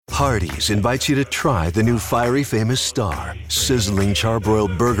Hardee's invites you to try the new Fiery Famous Star. Sizzling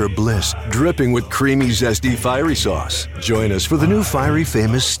charbroiled burger bliss, dripping with creamy, zesty fiery sauce. Join us for the new Fiery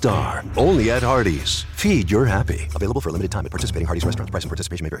Famous Star, only at Hardee's. Feed your happy. Available for a limited time at participating Hardee's restaurants. Price and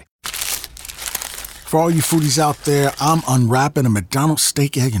participation may vary. For all you foodies out there, I'm unwrapping a McDonald's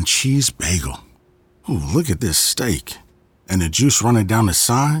steak, egg, and cheese bagel. Ooh, look at this steak. And the juice running down the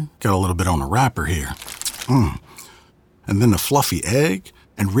side. Got a little bit on the wrapper here. And then the fluffy egg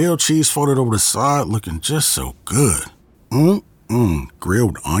and real cheese folded over the side, looking just so good.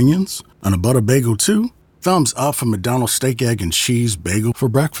 Grilled onions and a butter bagel too. Thumbs up for McDonald's steak, egg, and cheese bagel for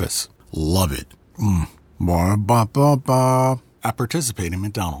breakfast. Love it. I participate in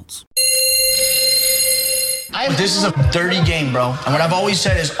McDonald's. This is a dirty game, bro. And what I've always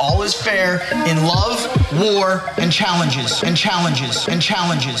said is all is fair in love, war, and challenges, and challenges, and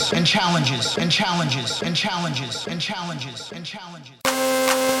challenges, and challenges, and challenges, and challenges, and challenges, and challenges.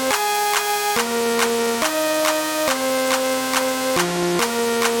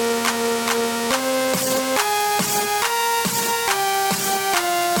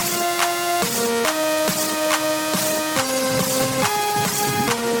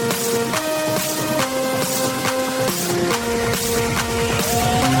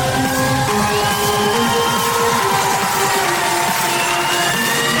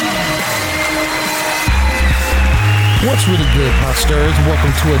 What's really good, Posters?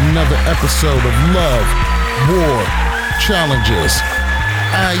 Welcome to another episode of Love, War, Challenges.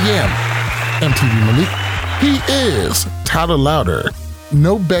 I am MTV Malik. He is Tyler Louder.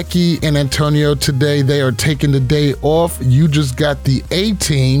 No Becky and Antonio today. They are taking the day off. You just got the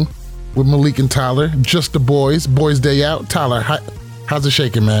A-team with Malik and Tyler. Just the boys. Boys day out. Tyler, how's it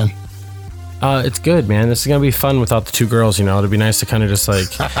shaking, man? It's good, man. This is going to be fun without the two girls, you know. It'd be nice to kind of just like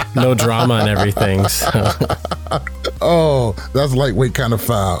no drama and everything. So. Oh, that's lightweight kind of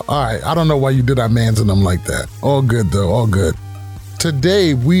foul. All right. I don't know why you did our mans in them like that. All good, though. All good.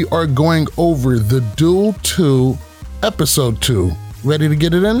 Today, we are going over the Duel 2, Episode 2. Ready to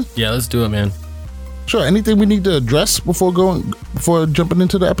get it in? Yeah, let's do it, man. Sure. Anything we need to address before jumping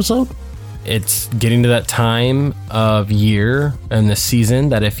into the episode? It's getting to that time of year and the season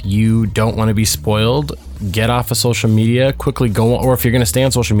that if you don't want to be spoiled, get off of social media, quickly go, or if you're going to stay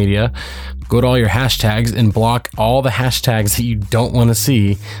on social media, go to all your hashtags and block all the hashtags that you don't want to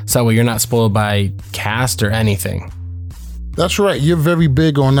see. So that way you're not spoiled by cast or anything. That's right. You're very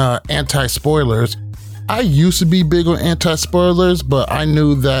big on anti-spoilers. I used to be big on anti-spoilers, but I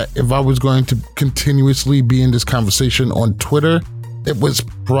knew that if I was going to continuously be in this conversation on Twitter, it was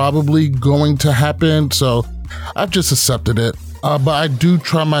probably going to happen, so I've just accepted it. But I do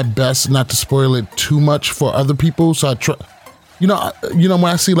try my best not to spoil it too much for other people. So I try, you know, when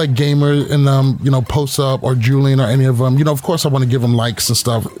I see like Gamer and Post Up or Julian or any of them, of course I want to give them likes and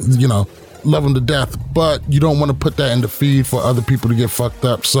stuff, love them to death. But you don't want to put that in the feed for other people to get fucked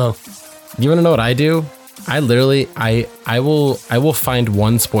up. So, you want to know what I do? I literally, I will find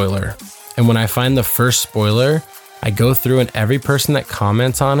one spoiler, and when I find the first spoiler, I go through and every person that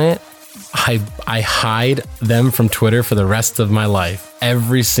comments on it, I hide them from Twitter for the rest of my life.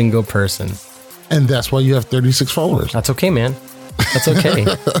 Every single person. And that's why you have 36 followers. That's okay, man. That's okay.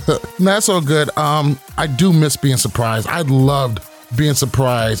 That's all good. I do miss being surprised. I loved being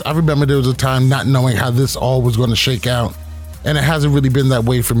surprised. I remember there was a time not knowing how this all was going to shake out. And it hasn't really been that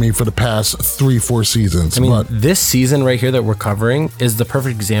way for me for the past 3-4 seasons. I mean, this season right here that we're covering is the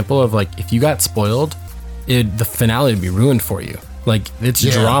perfect example of like, if you got spoiled, the finale would be ruined for you. Like, it's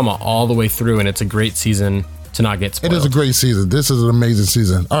drama all the way through, and it's a great season to not get spoiled. It is a great season. This is an amazing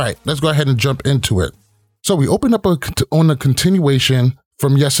season. All right, let's go ahead and jump into it. So we opened up on a continuation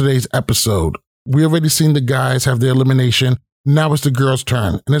from yesterday's episode. We already seen the guys have their elimination. Now it's the girls'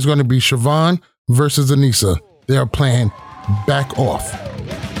 turn, and it's going to be Siobhan versus Anissa. They are playing Back Off.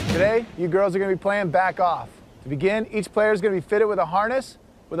 Today, you girls are going to be playing Back Off. To begin, each player is going to be fitted with a harness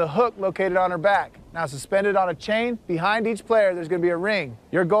with a hook located on her back. Now suspended on a chain, behind each player there's going to be a ring.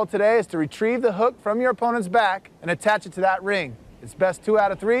 Your goal today is to retrieve the hook from your opponent's back and attach it to that ring. It's best 2 out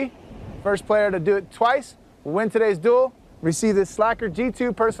of 3. First player to do it twice will win today's duel, receive this Slacker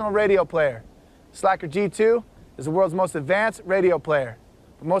G2 personal radio player. Slacker G2 is the world's most advanced radio player.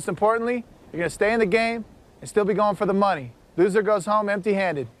 But most importantly, you're going to stay in the game and still be going for the money. Loser goes home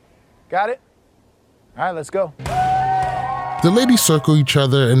empty-handed. Got it? All right, let's go. The ladies circle each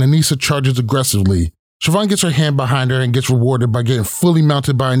other and Anissa charges aggressively. Siobhan gets her hand behind her and gets rewarded by getting fully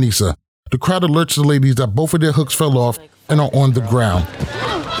mounted by Anissa. The crowd alerts the ladies that both of their hooks fell off and are on the ground.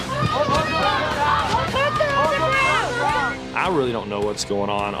 I really don't know what's going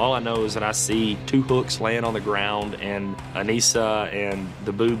on. All I know is that I see 2 hooks laying on the ground and Anissa and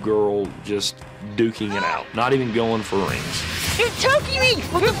the boob girl just duking it out, not even going for rings. You're choking me!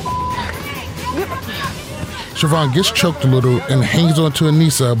 Siobhan gets choked a little and hangs on to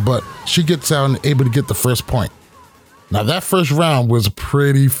Anissa, but she gets out and able to get the first point. Now, that first round was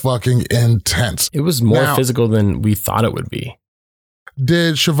pretty fucking intense. It was more physical than we thought it would be.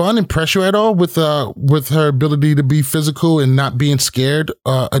 Did Siobhan impress you at all with her ability to be physical and not being scared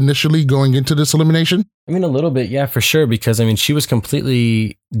initially going into this elimination? I mean, a little bit, yeah, for sure. Because I mean, she was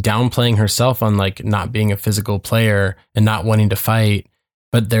completely downplaying herself on like not being a physical player and not wanting to fight.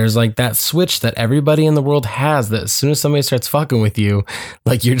 But there's like that switch that everybody in the world has that as soon as somebody starts fucking with you,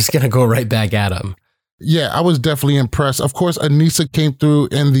 like you're just going to go right back at them. Yeah, I was definitely impressed. Of course, Anissa came through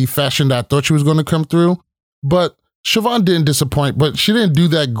in the fashion that I thought she was going to come through, but Siobhan didn't disappoint, but she didn't do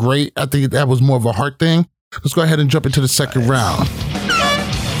that great. I think that was more of a heart thing. Let's go ahead and jump into the second round.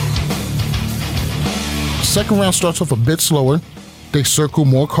 Second round starts off a bit slower. They circle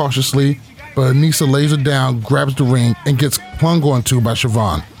more cautiously, but Anissa lays it down, grabs the ring, and gets clung onto by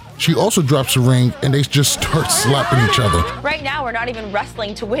Siobhan. She also drops the ring, and they just start slapping each other. Right now, we're not even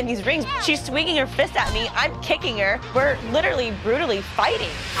wrestling to win these rings. She's swinging her fist at me. I'm kicking her. We're literally brutally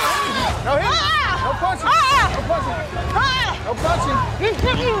fighting. No hit. No punching. No punching. No punching.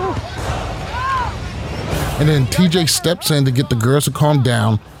 And then TJ steps in to get the girls to calm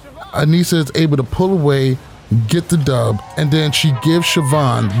down. Anissa is able to pull away, get the dub, and then she gives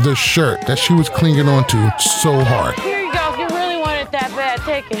Siobhan the shirt that she was clinging onto so hard. Here you go. If you really want it that bad,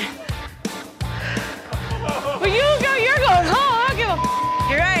 take it. But you're going home. I don't give a f.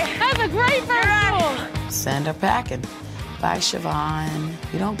 You're right. That's a great first rule. Send her packing. Bye, Siobhan.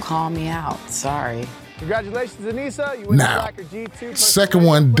 You don't call me out. Sorry. Congratulations, Anissa. You win the Now, Slacker G2 second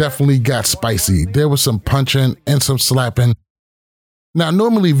one definitely got spicy. There was some punching and some slapping. Now,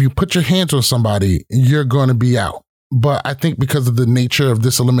 normally if you put your hands on somebody, you're going to be out. But I think because of the nature of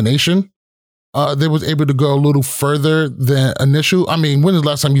this elimination, they was able to go a little further than initial. I mean, when is the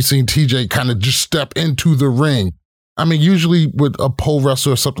last time you seen TJ kind of just step into the ring? I mean, usually with a pole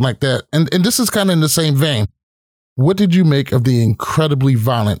wrestler or something like that. And this is kind of in the same vein. What did you make of the incredibly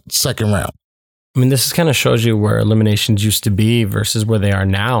violent second round? I mean, this kind of shows you where eliminations used to be versus where they are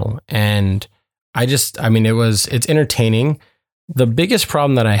now. And it's entertaining. The biggest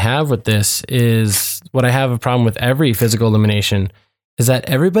problem that I have with this is what I have a problem with every physical elimination is that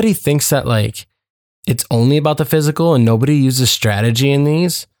everybody thinks that like it's only about the physical and nobody uses strategy in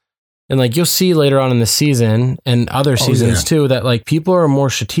these. And like you'll see later on in the season and other seasons too, that like people are more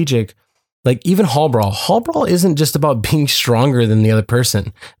strategic. Like even Hall Brawl isn't just about being stronger than the other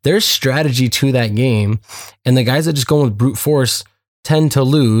person. There's strategy to that game. And the guys that just go with brute force tend to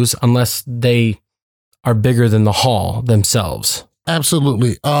lose unless they are bigger than the Hall themselves.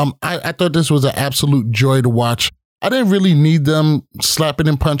 Absolutely. I thought this was an absolute joy to watch. I didn't really need them slapping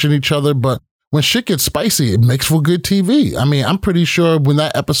and punching each other, but when shit gets spicy, it makes for good TV. I mean, I'm pretty sure when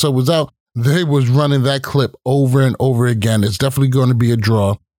that episode was out, they was running that clip over and over again. It's definitely going to be a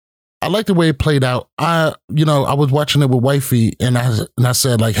draw. I like the way it played out. I was watching it with wifey and I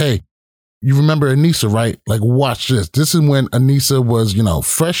said like, hey, you remember Anissa, right? Like, watch this. This is when Anissa was,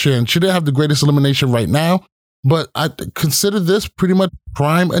 fresh in. She didn't have the greatest elimination right now, but I consider this pretty much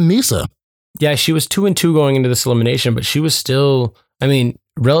prime Anissa. Yeah, she was 2-2 going into this elimination, but she was still,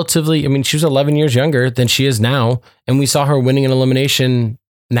 relatively, she was 11 years younger than she is now. And we saw her winning an elimination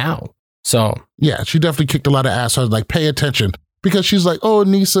now. So yeah, she definitely kicked a lot of ass. So I was like, pay attention. Because she's like, oh,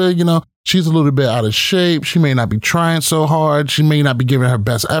 Anissa, she's a little bit out of shape. She may not be trying so hard. She may not be giving her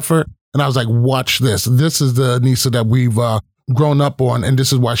best effort. And I was like, watch this. This is the Anissa that we've grown up on. And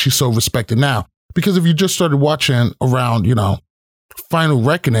this is why she's so respected now. Because if you just started watching around, Final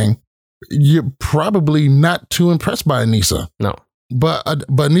Reckoning, you're probably not too impressed by Anissa. No. But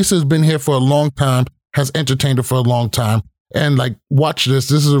Anissa has been here for a long time, has entertained her for a long time. And like, watch this.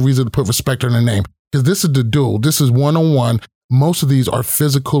 This is a reason to put respect on her name. Because this is the duel. This is one-on-one. Most of these are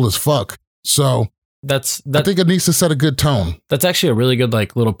physical as fuck. So I think Anissa set a good tone. That's actually a really good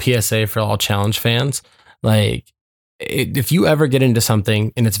like little PSA for all challenge fans. Like if you ever get into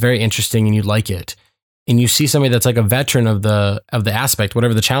something and it's very interesting and you like it and you see somebody that's like a veteran of the aspect,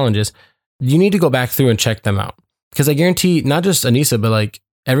 whatever the challenge is, you need to go back through and check them out. Because I guarantee not just Anissa, but like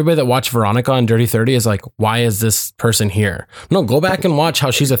everybody that watched Veronica on Dirty 30 is like, why is this person here? No, go back and watch how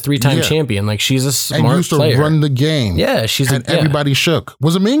she's a 3-time champion. Like she's a smart player. And used to run the game. Yeah, everybody shook.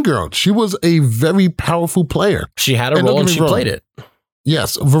 Was a mean girl. She was a very powerful player. She had a role and she played it.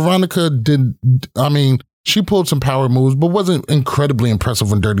 Yes, Veronica did. She pulled some power moves, but wasn't incredibly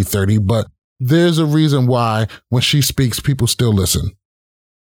impressive on Dirty 30. But there's a reason why when she speaks, people still listen.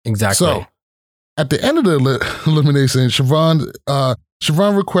 Exactly. So at the end of the elimination,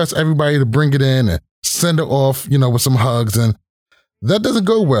 Siobhan requests everybody to bring it in and send her off, with some hugs. And that doesn't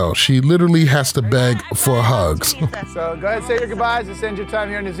go well. She literally has to beg for hugs. So go ahead and say your goodbyes. It's end your time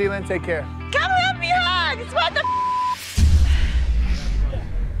here in New Zealand. Take care. Come help me hugs. What the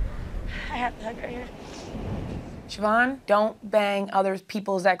I have the hug right here. Siobhan, don't bang other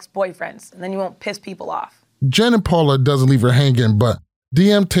people's ex-boyfriends, and then you won't piss people off. Jen and Paula doesn't leave her hanging, but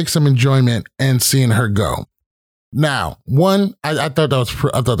DM takes some enjoyment in seeing her go. Now, I thought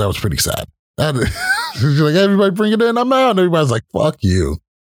that was pretty sad. She's like, everybody bring it in, I'm out. And everybody's like, fuck you.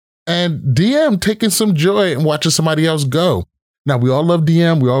 And DM taking some joy in watching somebody else go. Now, we all love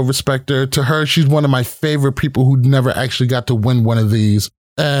DM. We all respect her. To her, she's one of my favorite people who never actually got to win one of these.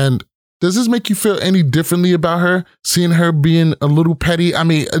 And does this make you feel any differently about her, seeing her being a little petty? I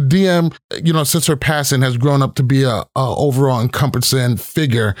mean, DM, since her passing, has grown up to be a overall encompassing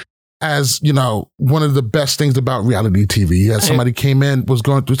figure as, one of the best things about reality TV. As somebody came in, was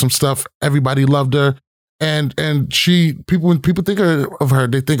going through some stuff, everybody loved her. And when people think of her,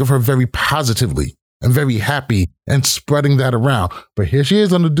 they think of her very positively and very happy and spreading that around. But here she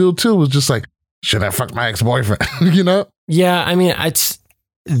is on the deal too, was just like, should I fuck my ex-boyfriend? Yeah, I mean,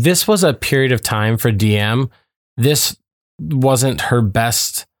 this was a period of time for DM. This wasn't her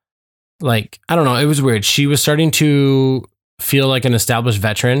best, I don't know. It was weird. She was starting to feel like an established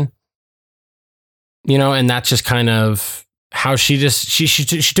veteran, and that's just kind of how she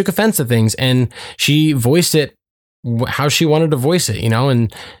took offense to things, and she voiced it how she wanted to voice it,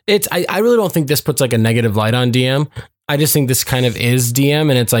 and I really don't think this puts a negative light on DM. I just think this kind of is DM,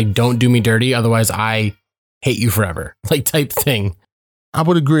 and it's don't do me dirty. Otherwise I hate you forever, type thing. I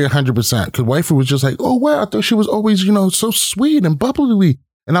would agree 100%. Because wifey was just like, oh, wow, I thought she was always, so sweet and bubbly.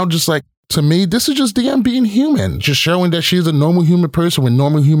 And I was just like, to me, this is just DM being human, just showing that she's a normal human person with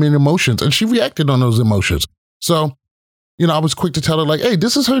normal human emotions. And she reacted on those emotions. So, I was quick to tell her hey,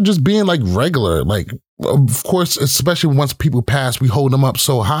 this is her just being regular. Of course, especially once people pass, we hold them up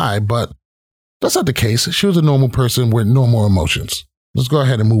so high, but that's not the case. She was a normal person with normal emotions. Let's go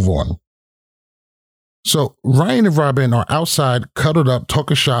ahead and move on. So Ryan and Robin are outside, cuddled up,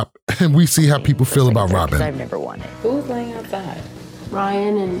 talking shop, and we see how people feel about Robin. I've never won it. Who's laying outside?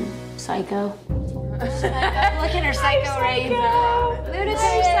 Ryan and Psycho. Look at her psycho right now. Lunatic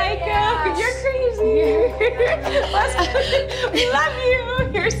psycho. You're crazy. We love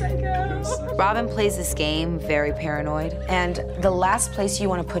you. You're psycho. Robin plays this game very paranoid, and the last place you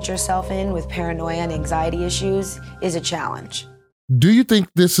want to put yourself in with paranoia and anxiety issues is a challenge. Do you think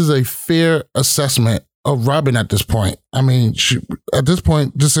this is a fair assessment of Robin at this point? I mean, at this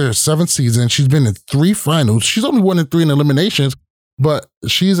point, this is her 7th season. She's been in 3 finals. She's only won in 3 in eliminations, but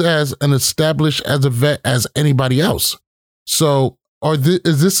she's as an established as a vet as anybody else. So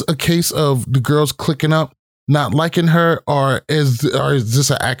is this a case of the girls clicking up, not liking her, or is this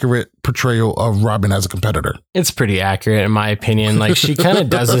an accurate portrayal of Robin as a competitor? It's pretty accurate in my opinion. She kind of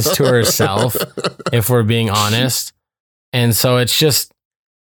does this to herself, if we're being honest. And so it's just,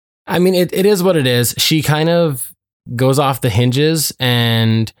 I mean, it is what it is. She kind of goes off the hinges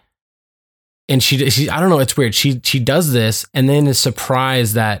and she I don't know, it's weird. She does this and then is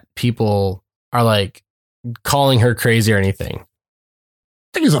surprised that people are calling her crazy or anything.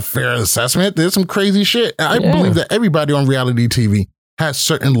 I think it's a fair assessment. There's some crazy shit. I believe that everybody on reality TV has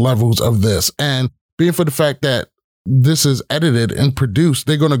certain levels of this. And being for the fact that this is edited and produced,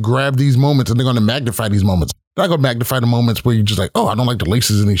 they're going to grab these moments and they're going to magnify these moments. They're not going to magnify the moments where you're just like, oh, I don't like the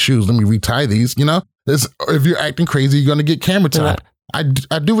laces in these shoes. Let me retie these, If you're acting crazy, you're going to get camera time. Yeah.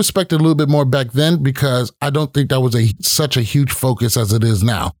 I do respect it a little bit more back then because I don't think that was such a huge focus as it is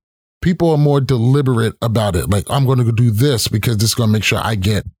now. People are more deliberate about it. I'm going to do this because this is going to make sure I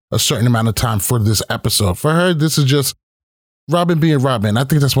get a certain amount of time for this episode. For her, this is just Robin being Robin. I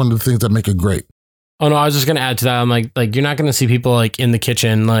think that's one of the things that make it great. Oh no, I was just going to add to that. I'm like you're not going to see people in the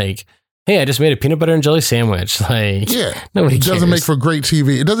kitchen hey, I just made a peanut butter and jelly sandwich. Yeah, nobody it doesn't cares. make for great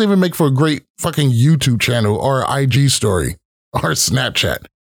TV. It doesn't even make for a great fucking YouTube channel or IG story or Snapchat.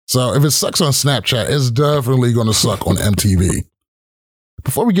 So if it sucks on Snapchat, it's definitely going to suck on MTV.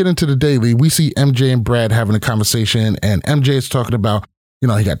 Before we get into the daily, we see MJ and Brad having a conversation, and MJ is talking about, he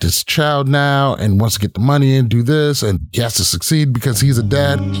got this child now and wants to get the money in, do this, and he has to succeed because he's a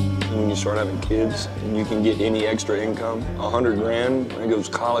dad. When you start having kids, you can get any extra income, $100,000, it goes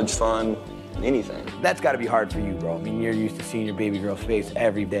college fund, anything. That's got to be hard for you, bro. I mean, you're used to seeing your baby girl's face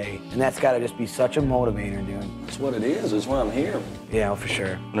every day, and that's got to just be such a motivator, dude. That's what it is. That's why I'm here. Yeah, for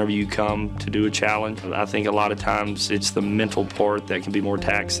sure. Whenever you come to do a challenge, I think a lot of times it's the mental part that can be more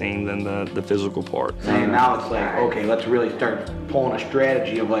taxing than the physical part. And now it's like, okay, let's really start pulling a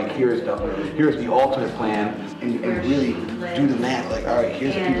strategy of like, here's the ultimate plan, and really do the math. Like, all right,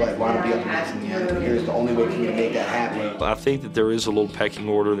 here's the people that want to be up next in the end, and here's the only way for me to make that happen. I think that there is a little pecking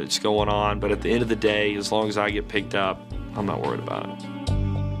order that's going on, but at the end of the day, as long as I get picked up, I'm not worried about it.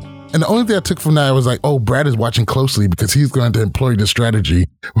 And the only thing I took from that was like, oh, Brad is watching closely because he's going to employ this strategy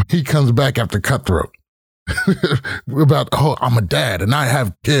when he comes back after Cutthroat. About, oh, I'm a dad and I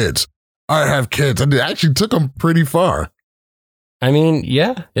have kids. And it actually took him pretty far. I mean,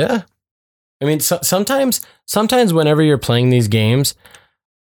 yeah. I mean, sometimes whenever you're playing these games,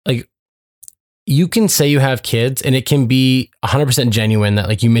 like, you can say you have kids and it can be 100% genuine that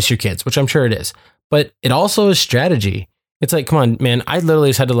like you miss your kids, which I'm sure it is. But it also is strategy. It's like, come on, man, I literally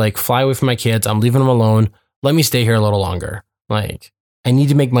just had to like fly away from my kids. I'm leaving them alone. Let me stay here a little longer. Like, I need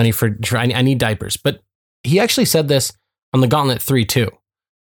to make money I need diapers. But he actually said this on the Gauntlet 3 too.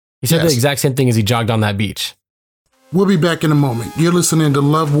 He said the exact same thing as he jogged on that beach. We'll be back in a moment. You're listening to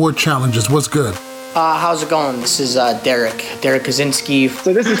Love War Challenges. What's good? How's it going? This is Derek Kaczynski.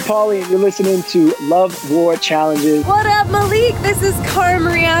 So this is Paulie, and you're listening to Love War Challenges. What up, Malik? This is Cara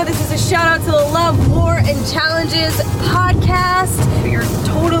Maria. This is a shout out to the Love War and Challenges podcast. You're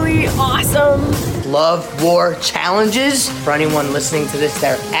totally awesome. Love War Challenges. For anyone listening to this,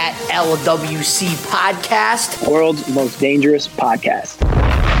 they're at LWC Podcast. World's most dangerous podcast.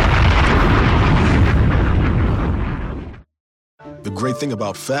 The great thing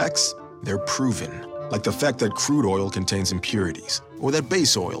about facts, they're proven. Like the fact that crude oil contains impurities, or that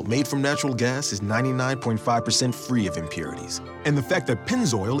base oil made from natural gas is 99.5% free of impurities. And the fact that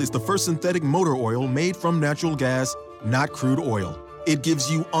Pennzoil is the first synthetic motor oil made from natural gas, not crude oil. It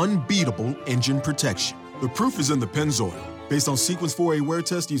gives you unbeatable engine protection. The proof is in the Pennzoil. Based on Sequence 4A wear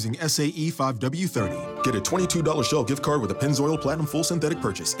test using SAE5W30. Get a $22 Shell gift card with a Pennzoil Platinum Full Synthetic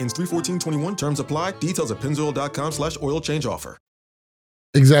purchase. Ends 3/14/21. Terms apply. Details at pennzoil.com/oil change offer.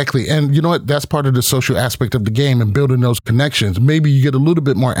 Exactly. And you know what? That's part of the social aspect of the game and building those connections. Maybe you get a little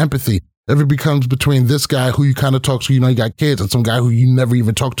bit more empathy if it becomes between this guy who you kind of talk to, you know, you got kids, and some guy who you never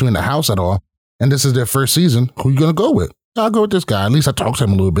even talk to in the house at all. And this is their first season. Who are you going to go with? I'll go with this guy. At least I talk to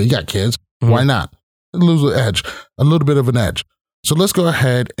him a little bit. You got kids. Mm-hmm. Why not? Lose an edge, a little bit of an edge. So let's go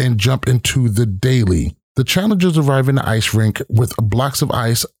ahead and jump into the daily. The challengers arrive in the ice rink with blocks of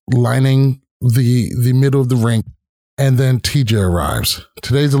ice lining the middle of the rink. And then TJ arrives.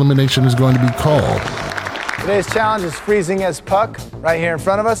 Today's elimination is going to be called. Today's challenge is freezing as puck. Right here in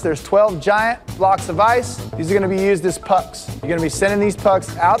front of us, there's 12 giant blocks of ice. These are going to be used as pucks. You're going to be sending these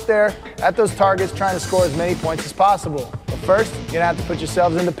pucks out there at those targets, trying to score as many points as possible. But first, you're going to have to put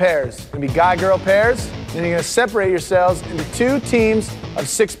yourselves into pairs. It's going to be guy-girl pairs. Then you're going to separate yourselves into 2 teams of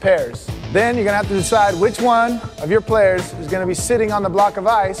 6 pairs. Then you're going to have to decide which one of your players is going to be sitting on the block of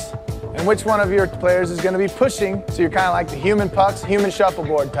ice and which one of your players is going to be pushing, so you're kind of like the human pucks, human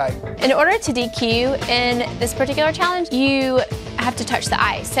shuffleboard type. In order to DQ in this particular challenge, you have to touch the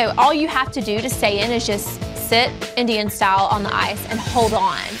ice. So all you have to do to stay in is just sit Indian style on the ice and hold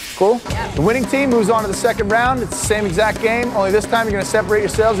on. Cool? Yeah. The winning team moves on to the second round. It's the same exact game, only this time you're going to separate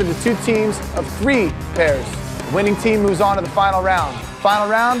yourselves into 2 teams of 3 pairs. The winning team moves on to the final round. Final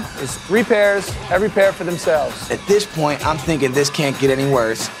round is 3 pairs, every pair for themselves. At this point, I'm thinking this can't get any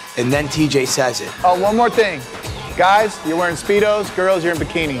worse. And then TJ says it. Oh, one more thing. Guys, you're wearing Speedos. Girls, you're in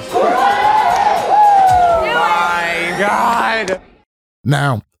bikinis. Oh my God.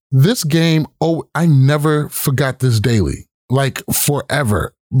 Now, this game, I never forgot this daily. Like,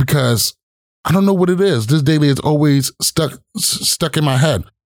 forever. Because I don't know what it is. This daily is always stuck in my head.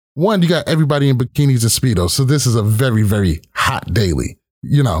 One, you got everybody in bikinis and Speedos. So this is a very, very hot daily.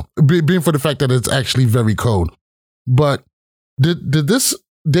 You know, being for the fact that it's actually very cold. But did this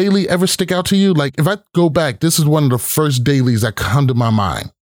daily ever stick out to you? Like, if I go back, this is one of the first dailies that come to my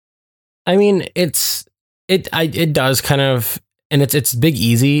mind. I mean, it does kind of, and it's Big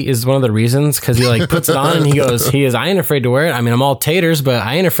Easy is one of the reasons, because he like puts it on and he is I ain't afraid to wear it. I mean, I'm all taters, but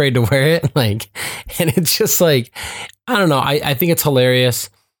I ain't afraid to wear it. Like, and it's just like, I don't know. I think it's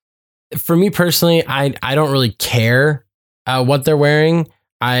hilarious. For me personally, I don't really care what they're wearing.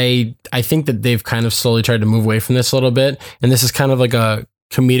 I think that they've kind of slowly tried to move away from this a little bit, and this is kind of like a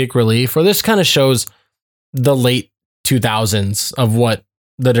comedic relief, or this kind of shows the late 2000s of what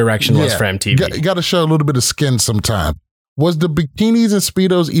the direction was for MTV. You got to show a little bit of skin sometime. Was the bikinis and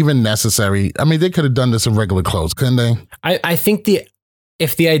Speedos even necessary? I mean, they could have done this in regular clothes, couldn't they? I think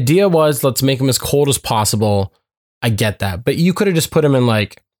if the idea was let's make them as cold as possible, I get that. But you could have just put them in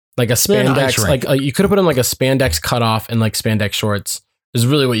like Like a spandex, like you could have put him like a spandex cutoff and like spandex shorts is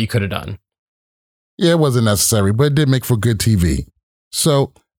really what you could have done. Yeah, it wasn't necessary, but it did make for good TV.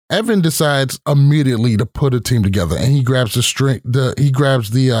 So Evan decides immediately to put a team together, and he grabs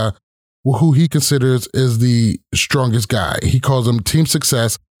who he considers is the strongest guy. He calls him Team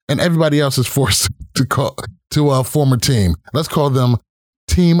Success, and everybody else is forced to form a team. Let's call them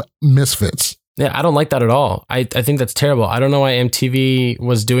Team Misfits. Yeah, I don't like that at all. I think that's terrible. I don't know why MTV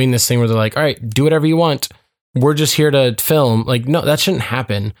was doing this thing where they're like, all right, do whatever you want. We're just here to film. Like, no, that shouldn't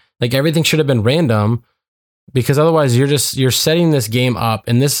happen. Like, everything should have been random, because otherwise you're setting this game up.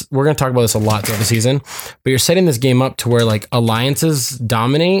 And this, we're going to talk about this a lot throughout the season, but you're setting this game up to where like alliances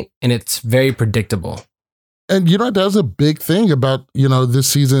dominate, and it's very predictable. And that was a big thing about, this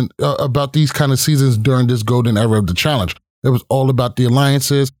season, about these kind of seasons during this golden era of the challenge. It was all about the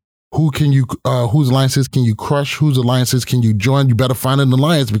alliances. Whose alliances can you crush? Whose alliances can you join? You better find an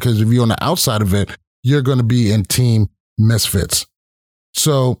alliance, because if you're on the outside of it, you're going to be in Team Misfits.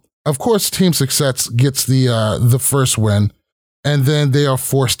 So, of course, Team Success gets the first win, and then they are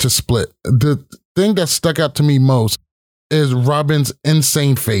forced to split. The thing that stuck out to me most is Robin's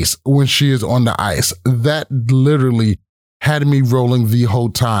insane face when she is on the ice. That literally had me rolling the whole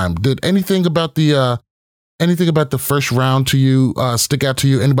time. Did anything about the first round to you stick out to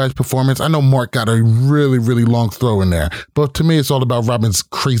you? Anybody's performance? I know Mark got a really, really long throw in there, but to me, it's all about Robin's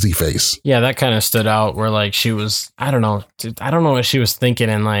crazy face. Yeah, that kind of stood out where like she was, I don't know what she was thinking.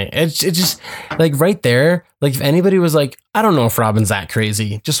 And like, it just like right there, like if anybody was like, I don't know if Robin's that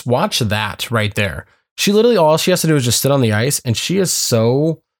crazy, just watch that right there. She literally, all she has to do is just sit on the ice, and she is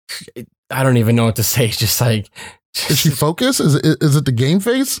so, I don't even know what to say. Just like, is she focused? Is it the game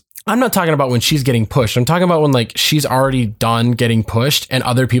face? I'm not talking about when she's getting pushed. I'm talking about when like she's already done getting pushed and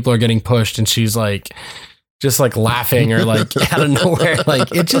other people are getting pushed, and she's like, just like laughing or like out of nowhere.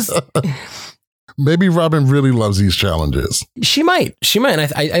 Like it just. Maybe Robin really loves these challenges. She might.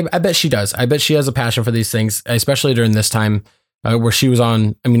 And I bet she does. I bet she has a passion for these things, especially during this time where she was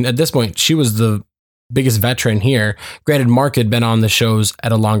on. I mean, at this point, she was the biggest veteran here. Granted, Mark had been on the shows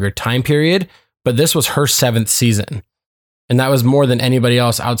at a longer time period, but this was her 7th season. And that was more than anybody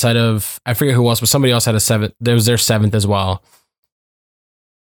else outside of, I forget who else, but somebody else had a 7th. There was their 7th as well.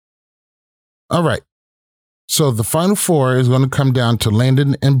 All right. So the final 4 is going to come down to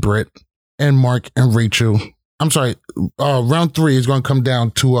Landon and Britt and Mark and Rachel. I'm sorry. Round 3 is going to come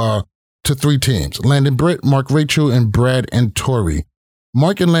down to 3 teams: Landon, Britt, Mark, Rachel, and Brad and Tori.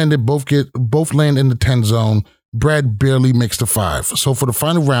 Mark and Landon both land in the 10 zone. Brad barely makes the 5. So for the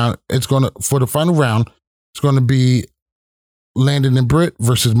final round, it's going to be Landon and Britt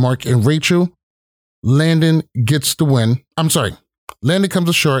versus Mark and Rachel. Landon gets the win. I'm sorry. Landon comes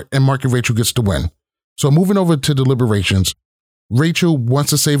up short, and Mark and Rachel gets the win. So moving over to deliberations, Rachel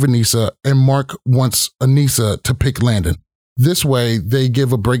wants to save Anissa, and Mark wants Anissa to pick Landon. This way, they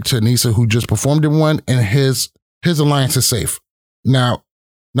give a break to Anissa, who just performed in one, and his alliance is safe. Now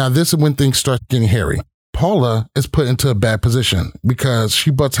this is when things start getting hairy. Paula is put into a bad position because she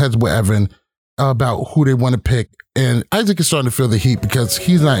butts heads with Evan about who they want to pick. And Isaac is starting to feel the heat because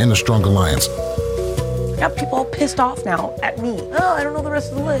he's not in a strong alliance. I got people all pissed off now at me. Oh, I don't know the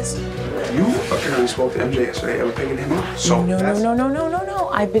rest of the list. You apparently spoke to MJ yesterday about picking him up. So No.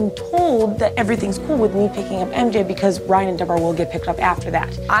 I've been told that everything's cool with me picking up MJ because Ryan and Dunbar will get picked up after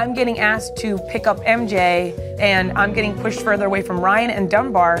that. I'm getting asked to pick up MJ, and I'm getting pushed further away from Ryan and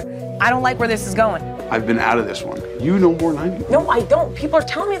Dunbar. I don't like where this is going. I've been out of this one. You know more than I do. No, I don't. People are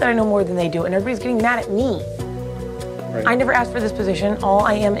telling me that I know more than they do, and everybody's getting mad at me. Right. I never asked for this position. All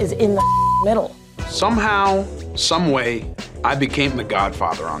I am is in the middle. Somehow, some way, I became the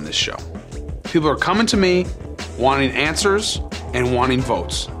godfather on this show. People are coming to me, wanting answers and wanting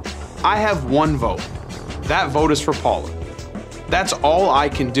votes. I have one vote. That vote is for Paula. That's all I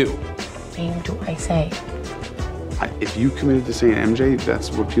can do. What name do I say? If you committed to saying MJ,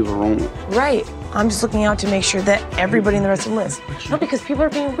 that's what people are rolling with. Right. I'm just looking out to make sure that everybody in the rest of the list. No, because people are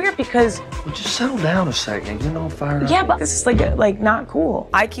being weird because... Well, just settle down a second. You're not fired up. Yeah, but this is like not cool.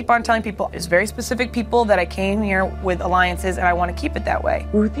 I keep on telling people, there's very specific people that I came here with alliances, and I want to keep it that way.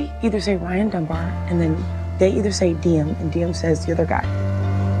 Ruthie either say Ryan Dunbar, and then they either say Diem, and Diem says the other guy.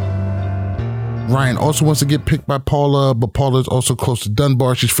 Ryan also wants to get picked by Paula, but Paula is also close to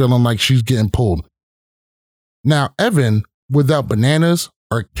Dunbar. She's feeling like she's getting pulled. Now, Evan, without Bananas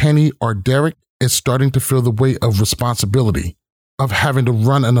or Kenny or Derek, is starting to feel the weight of responsibility of having to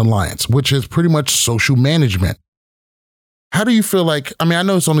run an alliance, which is pretty much social management. How do you feel like, I mean, I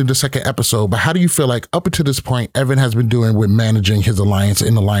know it's only the 2nd episode, but how do you feel like up until this point, Evan has been doing with managing his alliance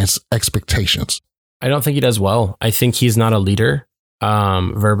and alliance expectations? I don't think he does well. I think he's not a leader.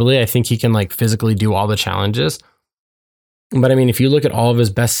 verbally. I think he can like physically do all the challenges. But I mean, if you look at all of his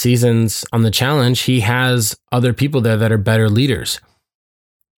best seasons on the challenge, he has other people there that are better leaders.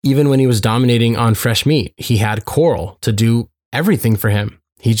 Even when he was dominating on fresh meat, he had Coral to do everything for him.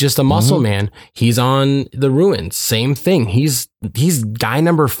 He's just a muscle man. He's on the ruins. Same thing. He's guy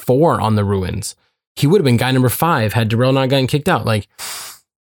number 4 on the ruins. He would have been guy number 5 had Darrell not gotten kicked out. Like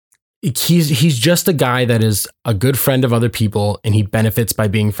he's just a guy that is a good friend of other people, and he benefits by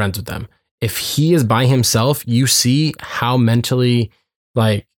being friends with them. If he is by himself, you see how mentally,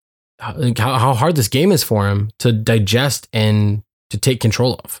 like how hard this game is for him to digest and to take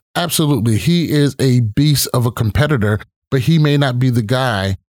control of. Absolutely. He is a beast of a competitor, but he may not be the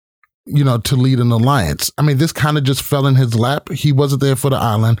guy, to lead an alliance. I mean, this kind of just fell in his lap. He wasn't there for the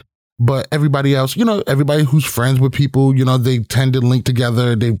island, but everybody else, everybody who's friends with people, they tend to link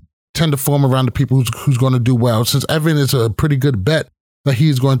together. They tend to form around the people who's going to do well. Since Evan is a pretty good bet that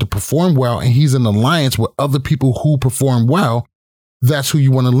he's going to perform well, and he's in alliance with other people who perform well, that's who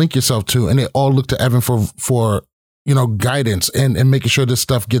you want to link yourself to. And they all look to Evan for guidance and making sure this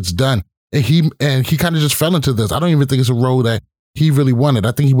stuff gets done. And he kind of just fell into this. I don't even think it's a role that he really wanted.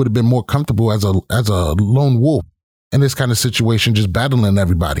 I think he would have been more comfortable as a lone wolf in this kind of situation, just battling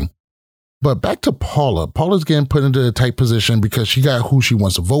everybody. But back to Paula. Paula's getting put into a tight position because she got who she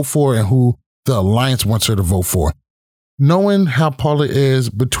wants to vote for and who the alliance wants her to vote for. Knowing how Paula is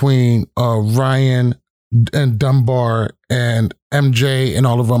between Ryan and Dunbar and MJ and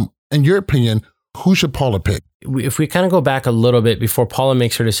all of them, in your opinion, who should Paula pick? If we kind of go back a little bit before Paula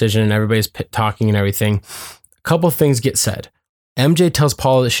makes her decision and everybody's talking and everything, a couple of things get said. MJ tells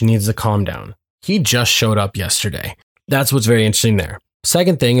Paula that she needs to calm down. He just showed up yesterday. That's what's very interesting there.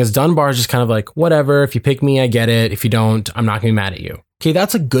 Second thing is Dunbar is just kind of like, whatever, if you pick me, I get it. If you don't, I'm not going to be mad at you. Okay,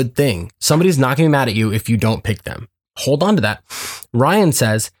 that's a good thing. Somebody's not going to be mad at you if you don't pick them. Hold on to that. Ryan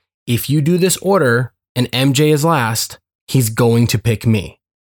says, if you do this order and MJ is last, he's going to pick me.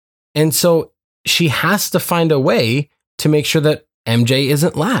 And so she has to find a way to make sure that MJ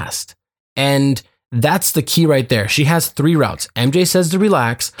isn't last. And that's the key right there. She has 3 routes. MJ says to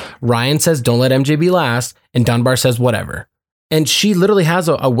relax. Ryan says, don't let MJ be last. And Dunbar says, whatever. And she literally has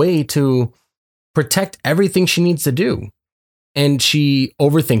a way to protect everything she needs to do. And she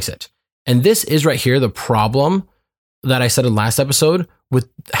overthinks it. And this is right here the problem that I said in last episode with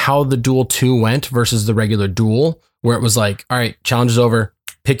how the duel 2 went versus the regular duel, where it was like, all right, challenge is over,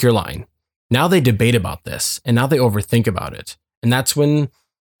 pick your line. Now they debate about this, and now they overthink about it. And that's when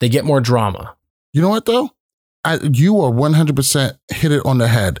they get more drama. You know what, though? You are 100% hit it on the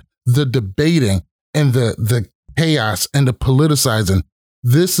head. The debating and the chaos and the politicizing,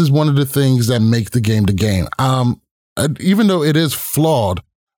 this is one of the things that make the game the game. Even though it is flawed,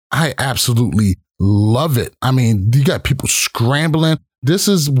 I absolutely love it. I mean, you got people scrambling. This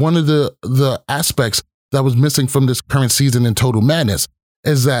is one of the aspects that was missing from this current season in Total Madness,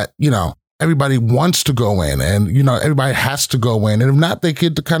 is that, everybody wants to go in and, everybody has to go in. And if not, they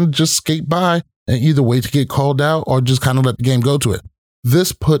get to kind of just skate by and either wait to get called out or just kind of let the game go to it.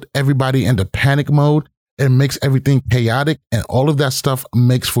 This put everybody into panic mode. It makes everything chaotic, and all of that stuff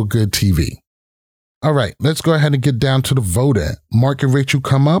makes for good TV. All right, let's go ahead and get down to the voting. Mark and Rachel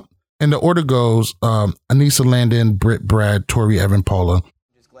come up, and the order goes Anissa, Landon, Britt, Brad, Tori, Evan, Paula.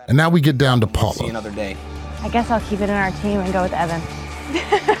 And now we get down to Paula. See you another day. I guess I'll keep it in our team and go with Evan.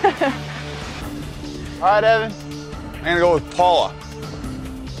 All right, Evan. I'm going to go with Paula.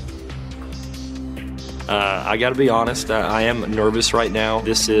 I got to be honest, I am nervous right now.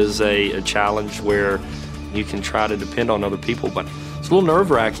 This is a challenge where you can try to depend on other people, but it's a little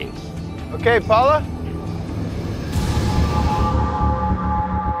nerve-wracking. Okay, Paula?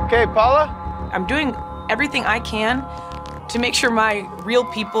 Okay, Paula? I'm doing everything I can to make sure my real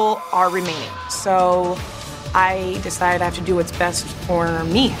people are remaining. So I decided I have to do what's best for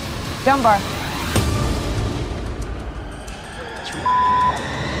me. Dunbar.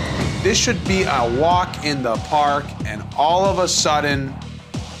 This should be a walk in the park, and all of a sudden,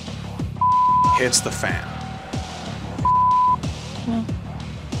 hits the fan.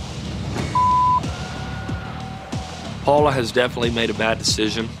 Paula has definitely made a bad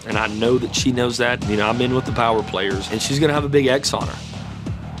decision, and I know that she knows that. I'm in with the power players, and she's going to have a big X on her.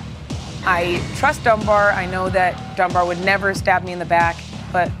 I trust Dunbar. I know that Dunbar would never stab me in the back,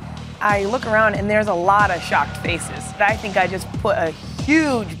 but I look around and there's a lot of shocked faces. I think I just put a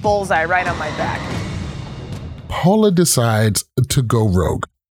huge bullseye right on my back. Paula decides to go rogue.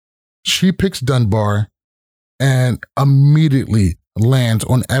 She picks Dunbar and immediately lands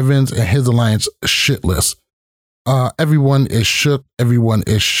on Evans and his alliance shit list. Everyone is shook. Everyone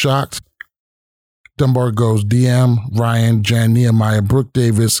is shocked. Dunbar goes DM, Ryan, Jan, Nehemiah, Brooke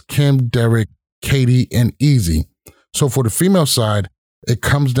Davis, Kim, Derek, Katie, and Easy. So for the female side, it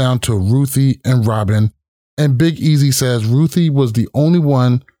comes down to Ruthie and Robin. And Big Easy says Ruthie was the only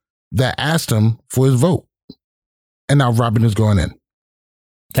one that asked him for his vote. And now Robin is going in.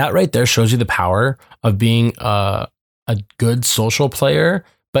 That right there shows you the power of being a good social player,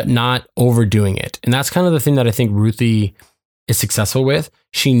 but not overdoing it. And that's kind of the thing that I think Ruthie is successful with.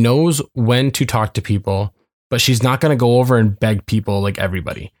 She knows when to talk to people, but she's not going to go over and beg people like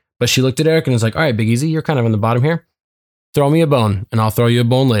everybody. But she looked at Eric and was like, all right, Big Easy, you're kind of in the bottom here. Throw me a bone and I'll throw you a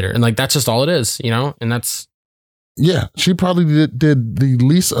bone later. And like, that's just all it is, you know? And that's... Yeah, she probably did the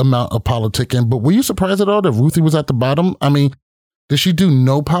least amount of politicking, but were you surprised at all that Ruthie was at the bottom? I mean, did she do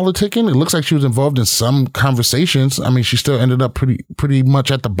no politicking? It looks like she was involved in some conversations. I mean, she still ended up pretty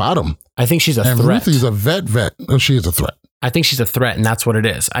much at the bottom. I think she's a threat. Ruthie's a vet. Oh, she is a threat. I think she's a threat, and that's what it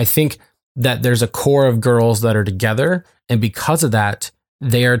is. I think that there's a core of girls that are together, and because of that,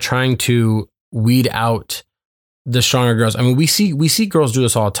 they are trying to weed out the stronger girls. I mean, we see girls do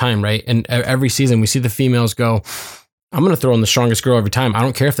this all the time, right? And every season we see the females go, I'm going to throw in the strongest girl every time. I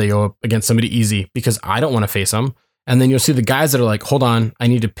don't care if they go up against somebody easy because I don't want to face them. And then you'll see the guys that are like, hold on, I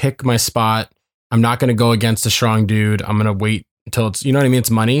need to pick my spot. I'm not going to go against a strong dude. I'm going to wait until it's, you know what I mean?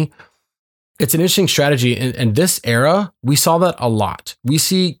 It's money. It's an interesting strategy. And this era, we saw that a lot. We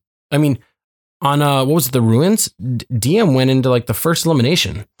see, I mean, on what was it, the Ruins? DM went into like the first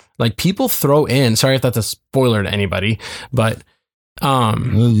elimination. Like people throw in, sorry if that's a spoiler to anybody, but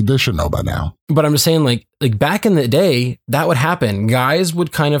they should know by now. But I'm just saying, like back in the day, that would happen. Guys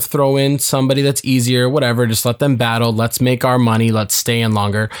would kind of throw in somebody that's easier, whatever, just let them battle. Let's make our money. Let's stay in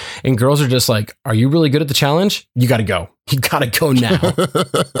longer. And girls are just like, are you really good at the challenge? You got to go. You got to go now.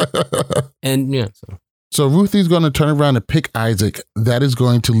 And yeah. So Ruthie's going to turn around and pick Isaac. That is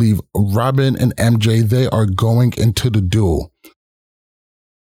going to leave Robin and MJ. They are going into the duel.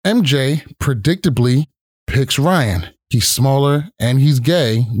 MJ predictably picks Ryan. He's smaller and he's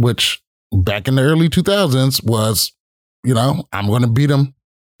gay, which back in the early 2000s was, you know, I'm going to beat him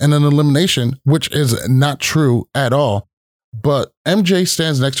in an elimination, which is not true at all. But MJ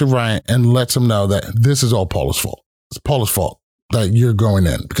stands next to Ryan and lets him know that this is all Paula's fault. It's Paula's fault that you're going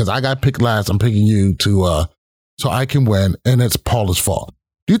in because I got picked last. I'm picking you to so I can win, and it's Paula's fault.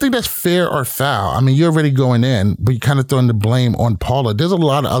 Do you think that's fair or foul? I mean, you're already going in, but you're kind of throwing the blame on Paula. There's a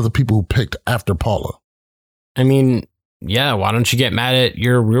lot of other people who picked after Paula. I mean, yeah, why don't you get mad at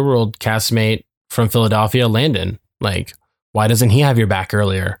your real world castmate from Philadelphia, Landon? Like, why doesn't he have your back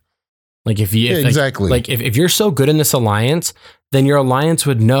earlier? Like, if you're so good in this alliance, then your alliance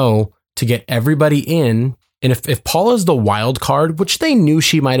would know to get everybody in. And if Paula's the wild card, which they knew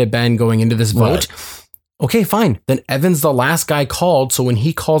she might have been going into this vote, okay, fine. Then Evan's the last guy called. So when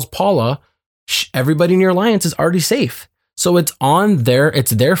he calls Paula, everybody in your alliance is already safe. So it's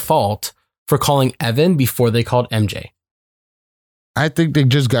their fault for calling Evan before they called MJ. I think they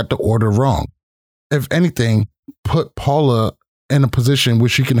just got the order wrong. If anything, put Paula in a position where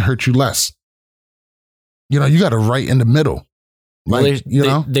she can hurt you less. You know, you got to right in the middle. Like,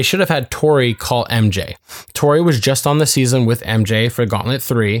 they should have had Tori call MJ. Tori was just on the season with MJ for Gauntlet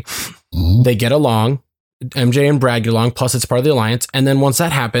 3. Mm-hmm. They get along. MJ and Brad get along, plus it's part of the alliance. And then once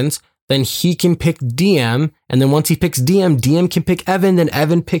that happens, then he can pick DM. And then once he picks DM, DM can pick Evan. Then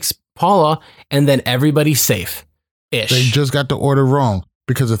Evan picks Paula. And then everybody's safe. Ish. They just got the order wrong.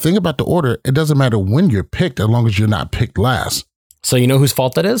 Because the thing about the order, it doesn't matter when you're picked as long as you're not picked last. So you know whose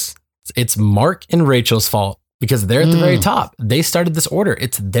fault that is? It's Mark and Rachel's fault. Because they're at the very top. They started this order.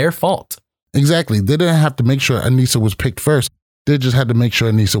 It's their fault. Exactly. They didn't have to make sure Anissa was picked first. They just had to make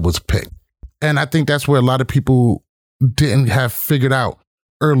sure Anissa was picked. And I think that's where a lot of people didn't have figured out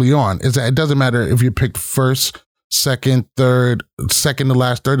early on, is that it doesn't matter if you're picked first, second, third, second to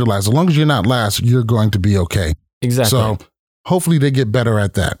last, third to last. As long as you're not last, you're going to be okay. Exactly. So hopefully they get better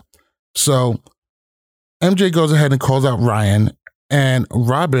at that. So MJ goes ahead and calls out Ryan. And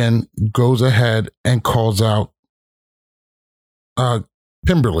Robin goes ahead and calls out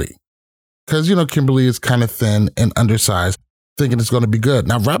Kimberly. Because, you know, Kimberly is kind of thin and undersized, thinking it's going to be good.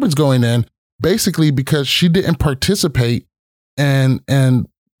 Now, Robin's going in basically because she didn't participate in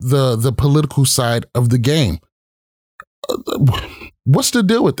the political side of the game. What's the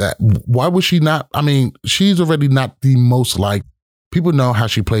deal with that? Why would she not? I mean, she's already not the most liked. People know how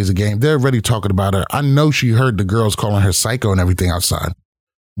she plays the game. They're already talking about her. I know she heard the girls calling her psycho and everything outside.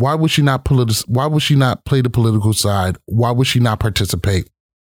 Why would she not Why would she not play the political side? Why would she not participate?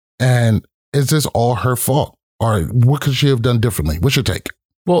 And is this all her fault, or what could she have done differently? What's your take?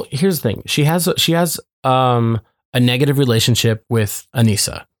 Well, here's the thing. She has a negative relationship with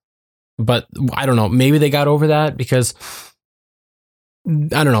Anissa. But I don't know. Maybe they got over that because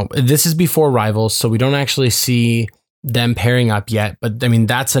I don't know. This is before Rivals, so we don't actually see them pairing up yet. But I mean,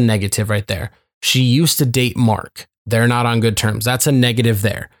 that's a negative right there. She used to date Mark. They're not on good terms. That's a negative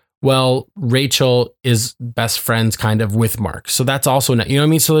there. Well, Rachel is best friends kind of with Mark. So that's also, you know what I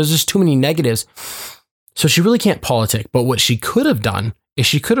mean? So there's just too many negatives. So she really can't politic. But what she could have done is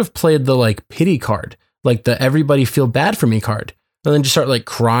she could have played the like pity card, like the everybody feel bad for me card. And then just start like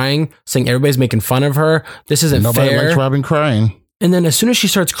crying, saying everybody's making fun of her. This isn't fair. Nobody likes Robin crying. And then as soon as she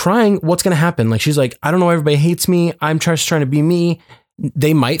starts crying, what's going to happen? Like, she's like, I don't know, everybody hates me. I'm just trying to be me.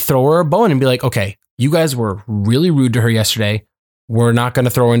 They might throw her a bone and be like, okay, you guys were really rude to her yesterday. We're not going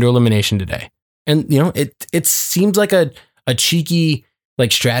to throw her into elimination today. And, you know, it seems like a cheeky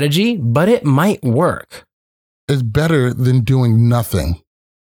like strategy, but it might work. It's better than doing nothing.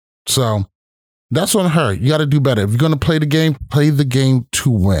 So that's on her. You got to do better. If you're going to play the game to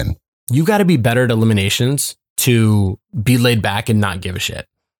win. You got to be better at eliminations to be laid back and not give a shit.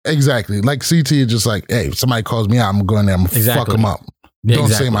 Exactly. Like CT is just like, hey, if somebody calls me out, I'm going there, I'm going to fuck them up. Don't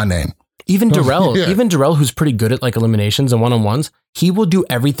say my name. Even Darrell, who's pretty good at like eliminations and one-on-ones, he will do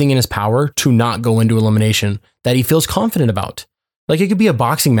everything in his power to not go into elimination that he feels confident about. Like, it could be a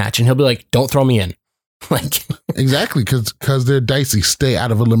boxing match and he'll be like, don't throw me in. Like, exactly. Cause they're dicey. Stay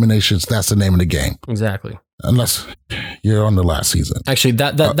out of eliminations. That's the name of the game. Exactly. Unless you're on the last season. Actually,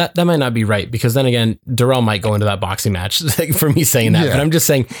 that might not be right, because then again, Darrell might go into that boxing match for me saying that. Yeah. But I'm just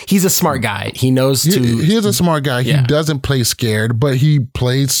saying he's a smart guy. He knows to. He is a smart guy. Yeah. He doesn't play scared, but he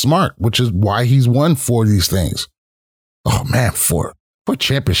plays smart, which is why he's won 4 of these things. Oh man, 4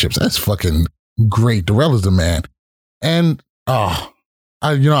 championships. That's fucking great. Darrell is the man. And I'm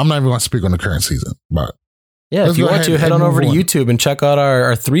not even going to speak on the current season, but. Yeah, if you want to, head on over to YouTube and check out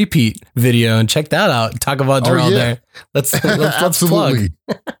our 3-peat video and check that out. Talk about Darrell there. Let's plug.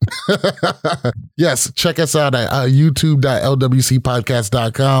 Yes, check us out at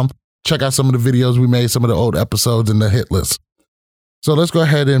youtube.lwcpodcast.com. Check out some of the videos we made, some of the old episodes and the hit list. So let's go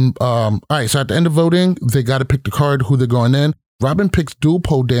ahead and, all right, so at the end of voting, they got to pick the card, who they're going in. Robin picks dual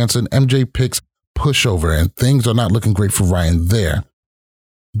pole dance and MJ picks pushover, and things are not looking great for Ryan there.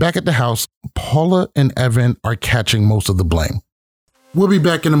 Back at the house, Paula and Evan are catching most of the blame. We'll be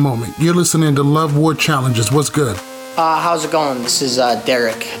back in a moment. You're listening to Love War Challenges. What's good? How's it going? This is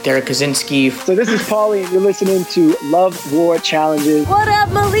Derek Kaczynski. So this is Paulie, and you're listening to Love War Challenges. What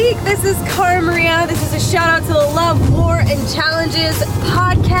up, Malik? This is Cara Maria. This is a shout out to the Love War and Challenges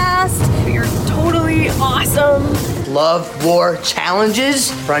podcast. You're totally awesome. Love War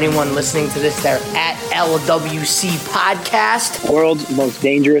Challenges. For anyone listening to this, they're at LWC Podcast. World's most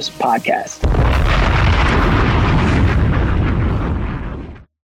dangerous podcast.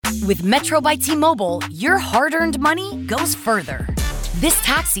 With Metro by T-Mobile, your hard-earned money goes further. This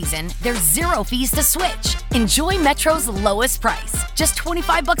tax season, there's 0 fees to switch. Enjoy Metro's lowest price, just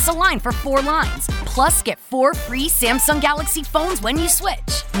 $25 a line for 4 lines. Plus, get 4 free Samsung Galaxy phones when you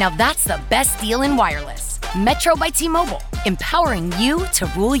switch. Now that's the best deal in wireless. Metro by T-Mobile, empowering you to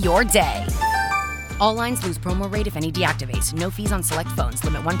rule your day. All lines lose promo rate if any deactivates. No fees on select phones.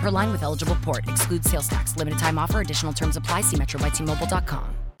 Limit 1 per line with eligible port. Excludes sales tax. Limited time offer. Additional terms apply. See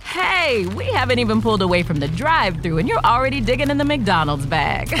metrobytmobile.com. Hey, we haven't even pulled away from the drive-thru and you're already digging in the McDonald's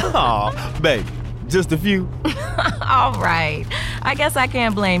bag. Aw, babe, just a few. All right, I guess I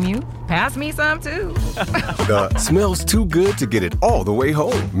can't blame you. Pass me some too. The smells too good to get it all the way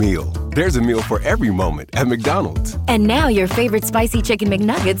home meal. There's a meal for every moment at McDonald's. And now your favorite spicy chicken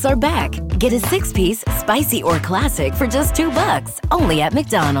McNuggets are back. Get a 6-piece, spicy or classic for just $2, only at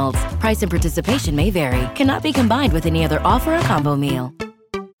McDonald's. Price and participation may vary. Cannot be combined with any other offer or combo meal.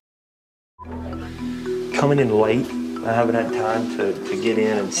 Coming in late, I haven't had time to get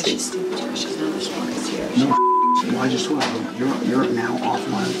in and see. No, why just you're now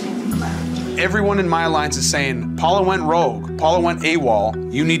offline. Everyone in my alliance is saying, Paula went rogue, Paula went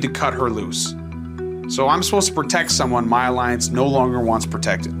AWOL, you need to cut her loose. So I'm supposed to protect someone my alliance no longer wants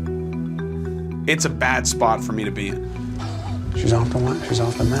protected. It's a bad spot for me to be in. She's off the line. She's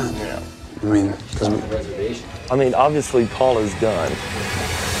off the map. Yeah. I mean, obviously Paula's done.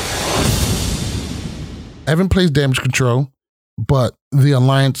 Evan plays damage control, but the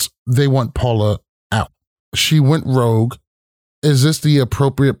Alliance, they want Paula out. She went rogue. Is this the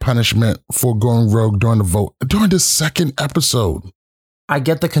appropriate punishment for going rogue during the vote, during the second episode? I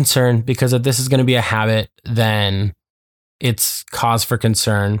get the concern, because if this is going to be a habit, then it's cause for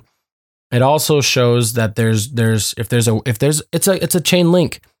concern. It also shows that it's a chain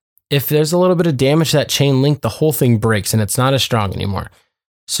link. If there's a little bit of damage to that chain link, the whole thing breaks and it's not as strong anymore.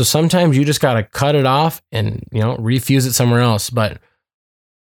 So sometimes you just got to cut it off and, refuse it somewhere else. But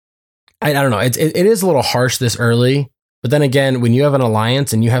I don't know. It is a little harsh this early, but then again, when you have an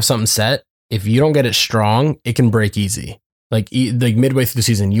alliance and you have something set, if you don't get it strong, it can break easy. Like midway through the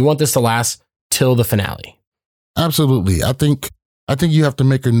season, you want this to last till the finale. Absolutely. I think you have to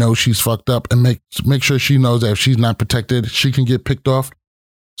make her know she's fucked up and make sure she knows that if she's not protected, she can get picked off.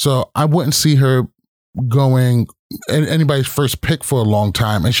 So I wouldn't see her going anybody's first pick for a long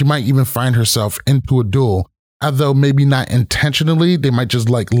time, and she might even find herself into a duel. Although maybe not intentionally, they might just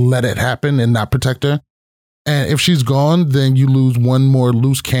like let it happen and not protect her. And if she's gone, then you lose one more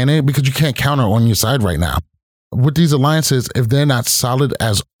loose cannon because you can't count her on your side right now. With these alliances, if they're not solid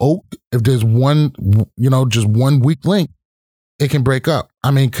as oak, if there's one, just one weak link, it can break up. I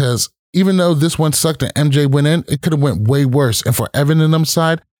mean, because even though this one sucked and MJ went in, it could have went way worse. And for Evan and them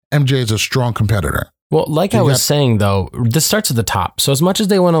side, MJ is a strong competitor. Well, like I was saying, though, this starts at the top. So as much as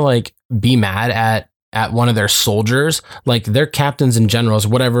they want to like be mad at one of their soldiers, like their captains and generals,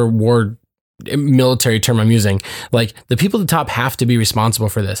 whatever war military term I'm using, like the people at the top have to be responsible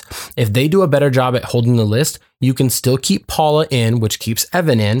for this. If they do a better job at holding the list, you can still keep Paula in, which keeps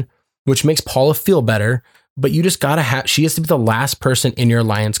Evan in, which makes Paula feel better. But you just gotta she has to be the last person in your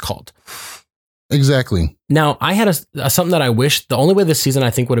alliance called. Exactly. Now, I had something that I wish, the only way this season I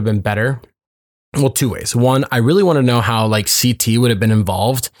think would have been better. Well, two ways. One, I really want to know how like CT would have been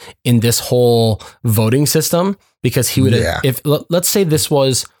involved in this whole voting system, because he would have, if let's say this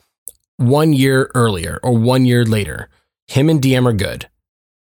was 1 year earlier or 1 year later, him and DM are good.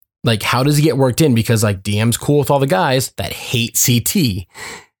 Like, how does he get worked in? Because like DM's cool with all the guys that hate CT,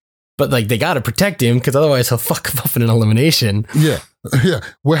 but like they got to protect him because otherwise he'll fuck him up in an elimination. Yeah.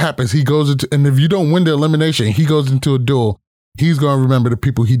 What happens? He goes into, and if you don't win the elimination, he goes into a duel. He's going to remember the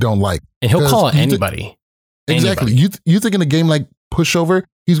people he don't like. And he'll call out anybody. Exactly. Anybody. You think in a game like Pushover,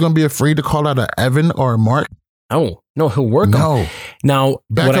 he's going to be afraid to call out an Evan or a Mark? Oh, no, he'll work on. Now,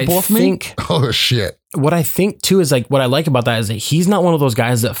 back up off me? Oh, shit. What I think too is like, what I like about that is that he's not one of those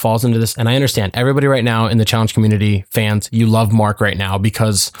guys that falls into this. And I understand everybody right now in the challenge community, fans, you love Mark right now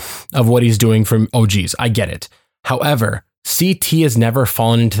because of what he's doing from OGs. I get it. However, CT has never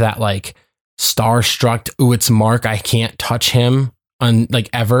fallen into that like starstruck, ooh, it's Mark, I can't touch him like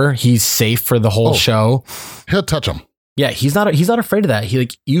ever. He's safe for the whole show. He'll touch him. Yeah, he's not afraid of that. He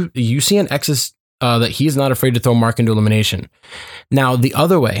like you see an X's that he's not afraid to throw Mark into elimination. Now, the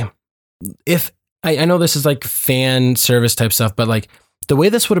other way, if I know this is like fan service type stuff, but like the way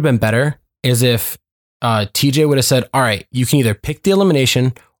this would have been better is if TJ would have said, all right, you can either pick the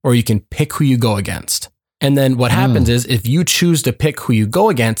elimination or you can pick who you go against. And then what happens is if you choose to pick who you go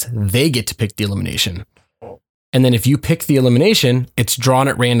against, they get to pick the elimination. And then if you pick the elimination, it's drawn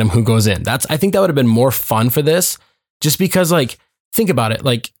at random who goes in. I think that would have been more fun for this, just because like, think about it.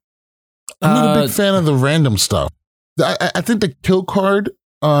 Like, I'm not a big fan of the random stuff. I think the kill card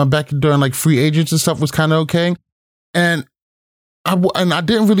back during like free agents and stuff was kind of okay. And I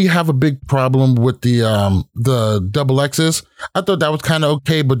didn't really have a big problem with the double X's. I thought that was kind of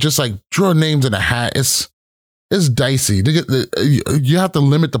okay, but just like draw names in a hat, it's dicey. You have to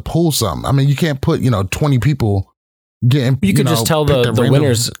limit the pool some. I mean, you can't put 20 people getting. You could just tell the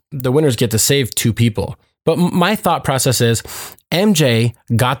winners. The winners get to save 2 people. But my thought process is MJ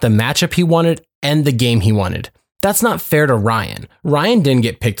got the matchup he wanted and the game he wanted. That's not fair to Ryan. Ryan didn't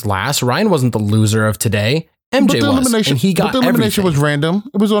get picked last. Ryan wasn't the loser of today. MJ was, and he got the elimination everything. Was random.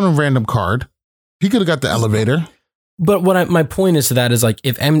 It was on a random card. He could have got the elevator. But my point is to that is like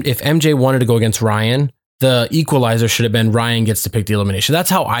if MJ wanted to go against Ryan, the equalizer should have been Ryan gets to pick the elimination.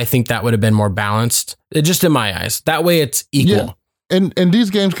 That's how I think that would have been more balanced. Just in my eyes, that way it's equal. Yeah. And these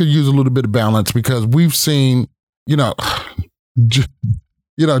games could use a little bit of balance because we've seen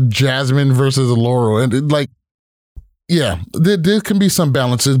Jasmine versus Laurel, and there can be some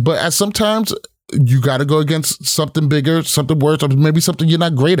balances, but at sometimes you got to go against something bigger, something worse, or maybe something you're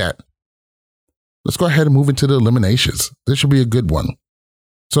not great at. Let's go ahead and move into the eliminations. This should be a good one.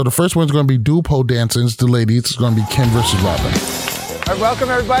 So the first one's going to be dual pole dancing. The ladies. It's going to be Kim versus Robin. All right, welcome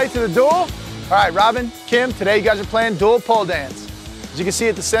everybody to the duel. All right, Robin, Kim, today you guys are playing dual pole dance. As you can see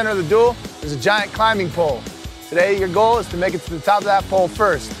at the center of the duel, there's a giant climbing pole. Today your goal is to make it to the top of that pole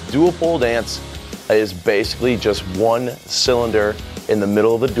first. Dual pole dance is basically just one cylinder in the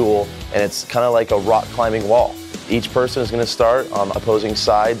middle of the duel, and it's kind of like a rock climbing wall. Each person is going to start on opposing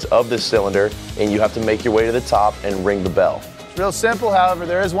sides of this cylinder, and you have to make your way to the top and ring the bell. It's real simple, however,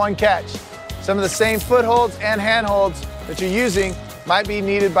 there is one catch. Some of the same footholds and handholds that you're using might be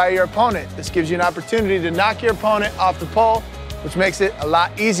needed by your opponent. This gives you an opportunity to knock your opponent off the pole, which makes it a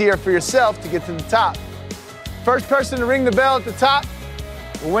lot easier for yourself to get to the top. First person to ring the bell at the top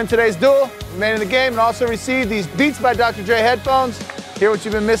will win today's duel, remain in the game, and also receive these Beats by Dr. Dre headphones Hear what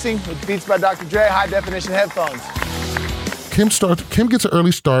you've been missing with Beats by Dr. Dre high-definition headphones. Kim gets an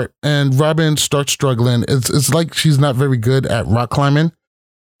early start, and Robin starts struggling. It's like she's not very good at rock climbing.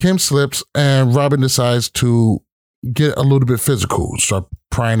 Kim slips, and Robin decides to get a little bit physical, start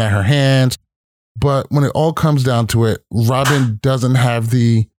prying at her hands. But when it all comes down to it, Robin doesn't have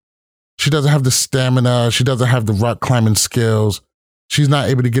the stamina. She doesn't have the rock climbing skills. She's not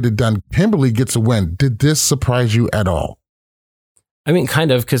able to get it done. Kimberly gets a win. Did this surprise you at all? I mean, kind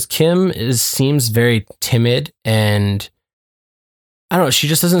of, because Kim seems very timid, and I don't know, she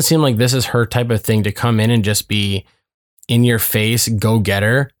just doesn't seem like this is her type of thing to come in and just be in your face, go get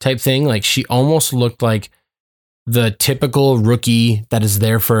her type thing. Like, she almost looked like the typical rookie that is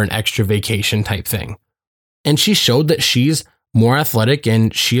there for an extra vacation type thing. And she showed that she's more athletic,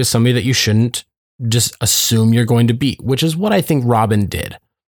 and she is somebody that you shouldn't just assume you're going to beat, which is what I think Robin did.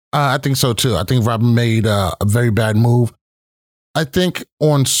 I think so too. I think Robin made a very bad move. I think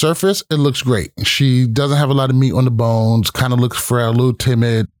on surface, it looks great. She doesn't have a lot of meat on the bones, kind of looks frail, a little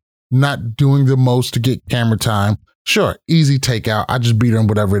timid, not doing the most to get camera time. Sure, easy takeout. I just beat her in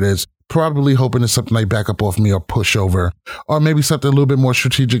whatever it is. Probably hoping it's something like back up off me or push over, or maybe something a little bit more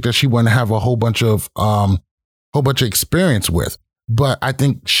strategic that she wouldn't have a whole bunch of experience with. But I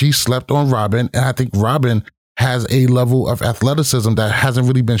think she slept on Robin, and I think Robin has a level of athleticism that hasn't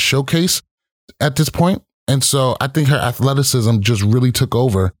really been showcased at this point. And so I think her athleticism just really took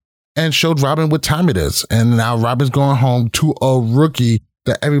over and showed Robin what time it is. And now Robin's going home to a rookie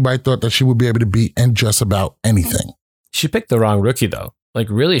that everybody thought that she would be able to beat in just about anything. She picked the wrong rookie, though. Like,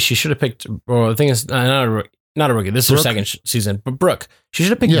 really, she should have picked, well, the thing is, not a rookie. This is her second season, but Brooke. She should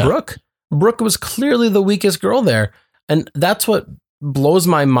have picked Brooke. Brooke was clearly the weakest girl there. And that's what blows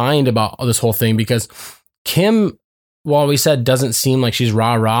my mind about this whole thing, because Kim, while we said doesn't seem like she's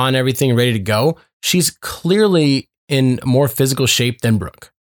rah-rah and everything, ready to go, she's clearly in more physical shape than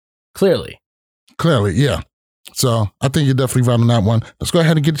Brooke. Clearly, yeah. So I think you're definitely right on that one. Let's go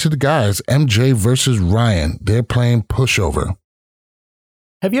ahead and get to the guys. MJ versus Ryan. They're playing pushover.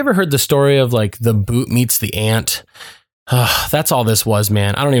 Have you ever heard the story of like the boot meets the ant? That's all this was,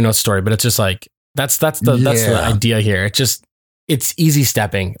 man. I don't even know the story, but it's just like, that's the idea here. It's easy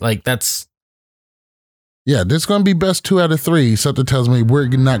stepping. Like, that's. Yeah, this is going to be best 2 out of 3. Something tells me we're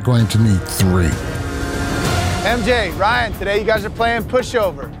not going to need 3. MJ, Ryan, today you guys are playing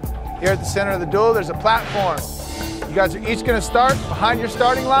pushover. Here at the center of the duel, there's a platform. You guys are each going to start behind your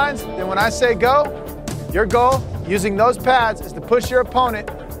starting lines. Then when I say go, your goal, using those pads, is to push your opponent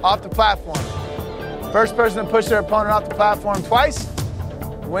off the platform. First person to push their opponent off the platform twice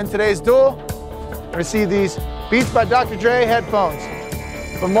will win today's duel and receive these Beats by Dr. Dre headphones.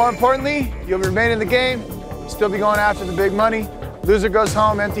 But more importantly, you'll remain in the game, still be going after the big money. Loser goes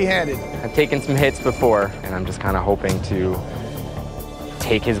home empty-handed. I've taken some hits before, and I'm just kind of hoping to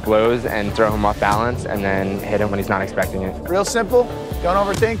take his blows and throw him off balance and then hit him when he's not expecting it. Real simple, don't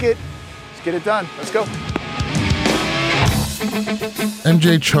overthink it, just get it done. Let's go.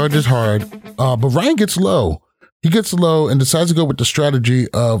 MJ charges hard, but Ryan gets low. He gets low and decides to go with the strategy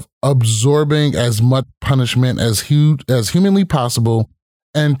of absorbing as much punishment as humanly possible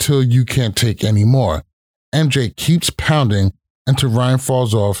until you can't take any more. MJ keeps pounding until Ryan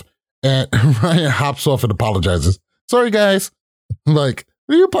falls off, and Ryan hops off and apologizes. Sorry, guys. Like,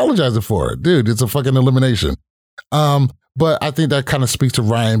 what are you apologizing for? Dude, it's a fucking elimination. But I think that kind of speaks to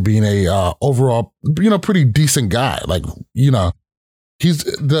Ryan being a overall, pretty decent guy. Like, he's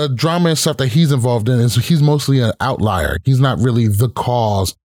the drama and stuff that he's involved in is he's mostly an outlier. He's not really the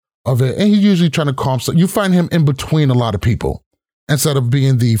cause of it. And he's usually trying to calm stuff. You find him in between a lot of people instead of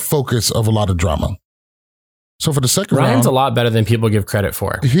being the focus of a lot of drama. So for the second round, Ryan's a lot better than people give credit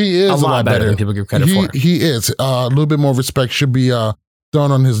for. He is a lot better than people give credit for. He is. A little bit more respect should be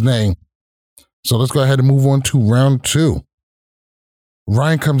thrown on his name. So let's go ahead and move on to round 2.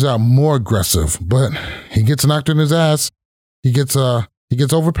 Ryan comes out more aggressive, but he gets knocked in his ass. He gets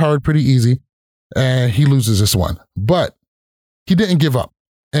overpowered pretty easy, and he loses this one. But he didn't give up,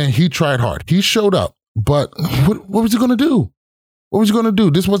 and he tried hard. He showed up, but what was he going to do? What was he going to do?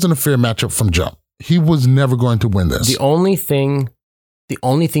 This wasn't a fair matchup from jump. He was never going to win this. The only thing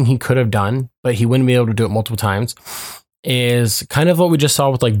he could have done, but he wouldn't be able to do it multiple times, is kind of what we just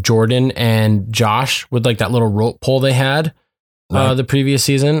saw with like Jordan and Josh with like that little rope pull they had the previous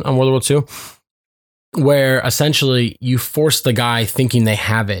season on World War II, where essentially you force the guy thinking they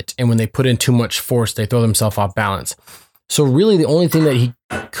have it, and when they put in too much force, they throw themselves off balance. So really the only thing that he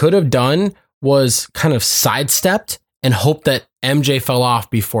could have done was kind of sidestepped and hope that MJ fell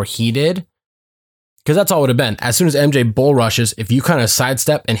off before he did. Because that's all it would have been. As soon as MJ bull rushes, if you kind of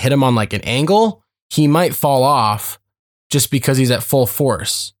sidestep and hit him on like an angle, he might fall off just because he's at full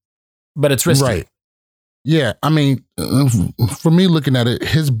force. But it's risky. Right. Yeah. I mean, for me looking at it,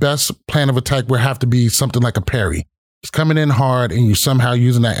 his best plan of attack would have to be something like a parry. He's coming in hard and you somehow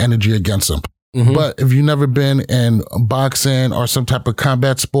using that energy against him. Mm-hmm. But if you've never been in boxing or some type of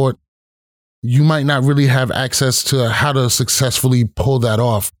combat sport, you might not really have access to how to successfully pull that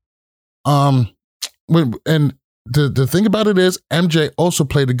off. And the thing about it is, MJ also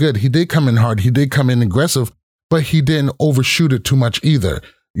played it good. He did come in hard. He did come in aggressive, but he didn't overshoot it too much either.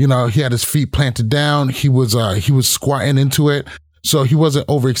 You know, he had his feet planted down. He was squatting into it, so he wasn't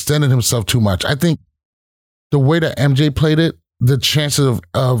overextending himself too much. I think the way that MJ played it, the chances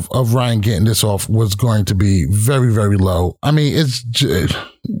of Ryan getting this off was going to be very, very low. I mean, it's just,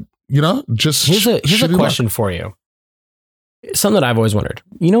 here's a question for you. Something that I've always wondered.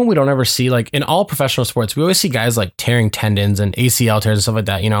 You know, we don't ever see, like, in all professional sports, we always see guys like tearing tendons and ACL tears and stuff like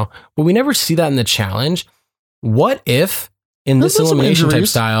that, you know, but we never see that in the challenge. What if in this elimination type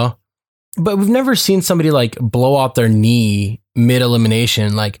style, but we've never seen somebody like blow out their knee mid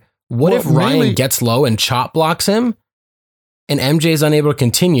elimination? Like, what if Ryan gets low and chop blocks him and MJ is unable to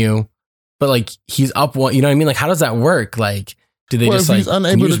continue, but like he's up one, you know what I mean? Like, how does that work? Like, do they just if like, he's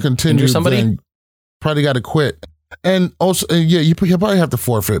unable to continue, somebody? Then probably got to quit. And also, you probably have to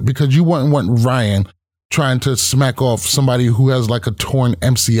forfeit because you wouldn't want Ryan trying to smack off somebody who has like a torn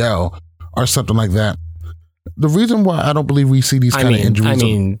MCL or something like that. The reason why I don't believe we see these kind of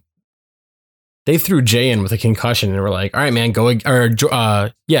injuries. They threw Jay in with a concussion and were like, all right, man, go.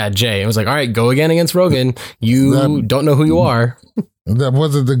 Jay. It was like, all right, go again against Rogan. You don't know who you are. That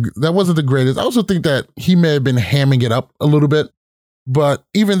wasn't the greatest. I also think that he may have been hamming it up a little bit, but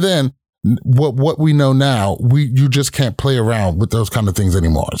even then, what we know now, you just can't play around with those kind of things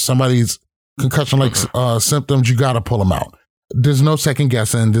anymore. Somebody's concussion like symptoms, you got to pull them out. There's no second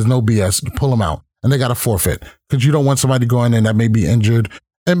guessing. There's no BS. You pull them out, and they got to forfeit because you don't want somebody going in that may be injured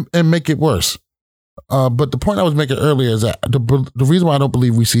and make it worse. But the point I was making earlier is that the reason why I don't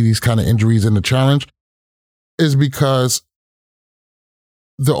believe we see these kind of injuries in the challenge is because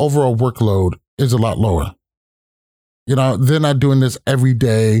the overall workload is a lot lower. You know, they're not doing this every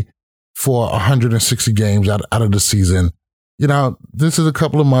day for 160 games out of the season. You know, this is a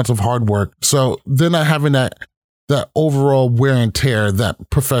couple of months of hard work. So they're not having that overall wear and tear that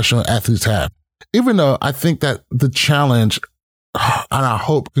professional athletes have. Even though I think that the challenge, and I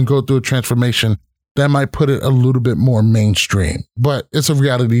hope, can go through a transformation that might put it a little bit more mainstream. But it's a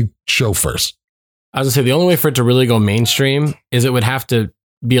reality show first. I was gonna say, the only way for it to really go mainstream is it would have to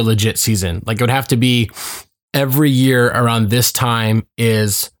be a legit season. Like, it would have to be every year around this time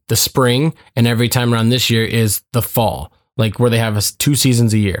is the spring, and every time around this year is the fall, like where they have 2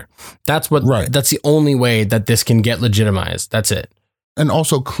 seasons a year. That's the only way that this can get legitimized. That's it. And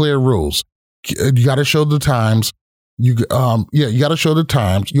also clear rules. You got to show the times. You got to show the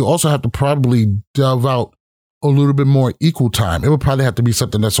times. You also have to probably delve out a little bit more equal time. It would probably have to be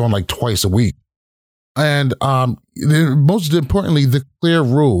something that's on like twice a week. And most importantly, the clear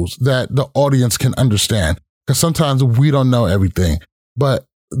rules that the audience can understand. Because sometimes we don't know everything, but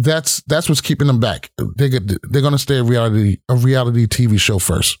that's what's keeping them back. They're going to stay a reality TV show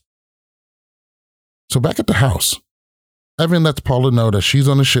first. So back at the house, Evan lets Paula know that she's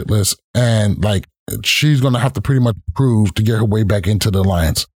on the shit list and like she's going to have to pretty much prove to get her way back into the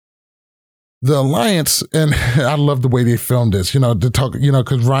alliance. The alliance, and I love the way they filmed this, to talk,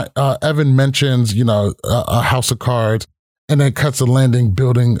 because Evan mentions, a house of cards, and then cuts to Landon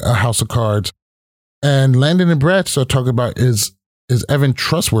building a house of cards. And Landon and Brad start talking about is Evan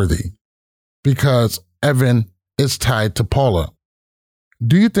trustworthy? Because Evan is tied to Paula.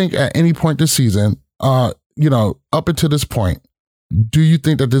 Do you think at any point this season, up until this point, do you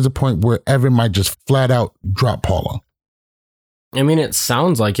think that there's a point where Evan might just flat out drop Paula? I mean, it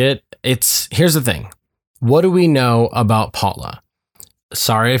sounds like it. Here's the thing. What do we know about Paula?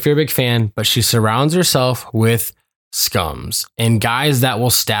 Sorry if you're a big fan, but she surrounds herself with scums and guys that will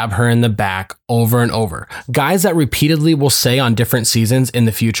stab her in the back over and over. Guys that repeatedly will say on different seasons in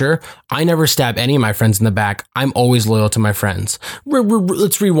the future, I never stab any of my friends in the back. I'm always loyal to my friends.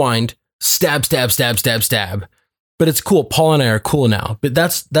 Let's rewind. Stab, stab, stab, stab, stab. But it's cool. Paul and I are cool now. But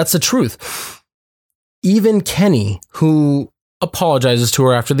that's the truth. Even Kenny, who apologizes to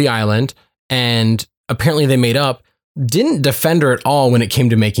her after the island, and apparently they made up, didn't defend her at all when it came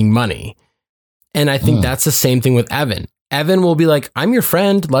to making money. And I think that's the same thing with Evan. Evan will be like, I'm your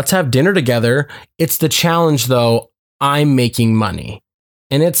friend. Let's have dinner together. It's the challenge, though. I'm making money.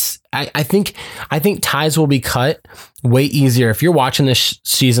 And I think ties will be cut way easier. If you're watching this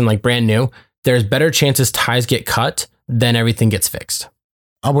season like brand new, there's better chances ties get cut than everything gets fixed.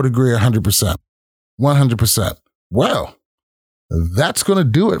 I would agree 100%. 100%. Well, that's going to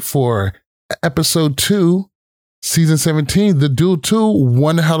do it for episode 2, season 17, The Duel 2.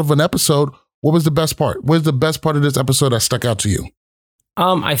 One hell of an episode. What was the best part? What was the best part of this episode that stuck out to you?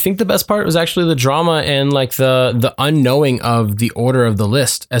 I think the best part was actually the drama and like the unknowing of the order of the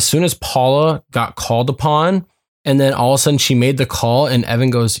list. As soon as Paula got called upon, and then all of a sudden she made the call, and Evan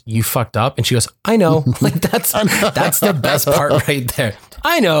goes, "You fucked up," and she goes, "I know." Like that's the best part right there.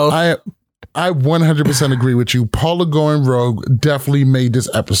 I know. I 100% agree with you. Paula going rogue definitely made this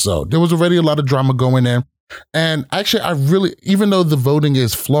episode. There was already a lot of drama going in, and actually, I really, even though the voting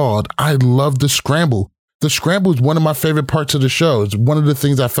is flawed, I love the scramble. The scramble is one of my favorite parts of the show. It's one of the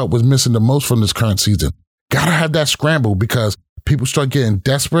things I felt was missing the most from this current season. Gotta have that scramble because people start getting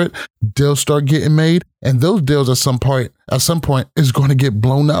desperate, deals start getting made, and those deals at some point is going to get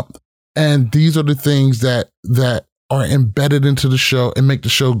blown up. And these are the things that are embedded into the show and make the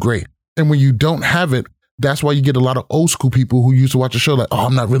show great. And when you don't have it, that's why you get a lot of old school people who used to watch the show like, "Oh,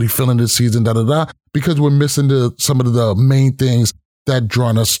 I'm not really feeling this season, because we're missing some of the main things that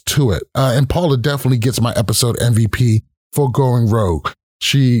drawn us to it. And Paula definitely gets my episode MVP for going rogue.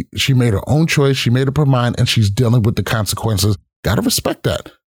 She made her own choice. She made up her mind, and she's dealing with the consequences. Gotta respect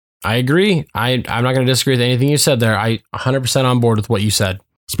that. I agree. I'm not going to disagree with anything you said there. I 100% on board with what you said.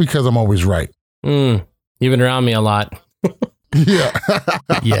 It's because I'm always right. You've been around me a lot. Yeah.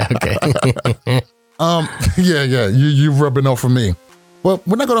 Yeah. Okay. Yeah. You're rubbing off on me. Well,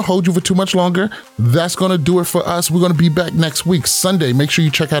 we're not going to hold you for too much longer. That's going to do it for us. We're going to be back next week, Sunday. Make sure you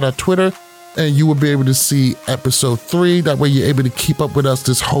check out our Twitter, and you will be able to see episode 3. That way you're able to keep up with us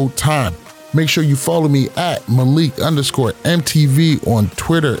this whole time. Make sure you follow me at Malik_MTV on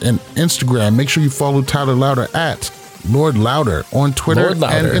Twitter and Instagram. Make sure you follow Tyler Louder at Lord Louder on Twitter and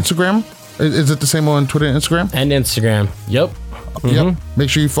Instagram. Is it the same on Twitter and Instagram? And Instagram. Yep. Yep. Make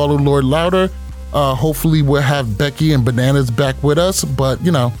sure you follow Lord Louder. Hopefully we'll have Becky and Bananas back with us, but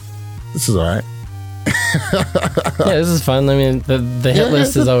this is all right. Yeah, this is fun. I mean, the hit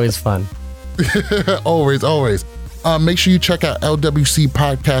list is always fun. Always. Make sure you check out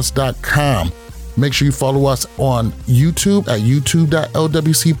lwcpodcast.com. Make sure you follow us on YouTube at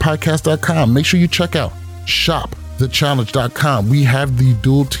youtube.lwcpodcast.com. Make sure you check out shopthechallenge.com. We have the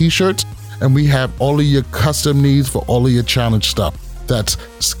dual t-shirts, and we have all of your custom needs for all of your challenge stuff. That's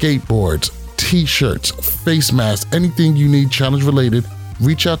skateboards, t-shirts, face masks, anything you need challenge related.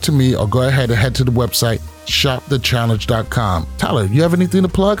 Reach out to me or go ahead and head to the website shopthechallenge.com. Tyler, you have anything to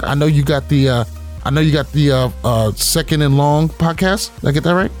plug? I know you got the Second and Long podcast. Did I get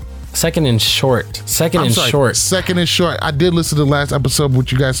that right? Second and Short. Second and Short. I did listen to the last episode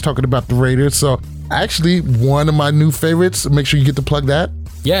with you guys talking about the Raiders. So actually, one of my new favorites. Make sure you get to plug that.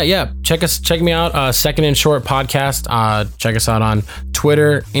 Yeah. Check me out. Second and Short podcast. Check us out on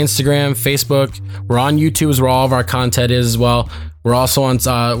Twitter, Instagram, Facebook. We're on YouTube is where all of our content is as well. We're also on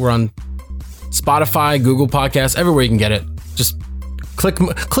Spotify, Google Podcasts, everywhere you can get it. Just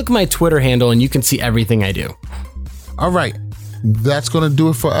click my Twitter handle and you can see everything I do. All right. That's going to do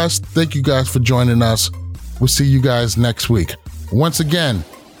it for us. Thank you guys for joining us. We'll see you guys next week. Once again,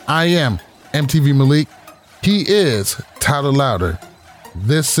 I am MTV Malik. He is Tyler Louder.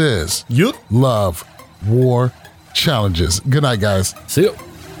 This is Love, War, Challenges. Good night, guys. See you.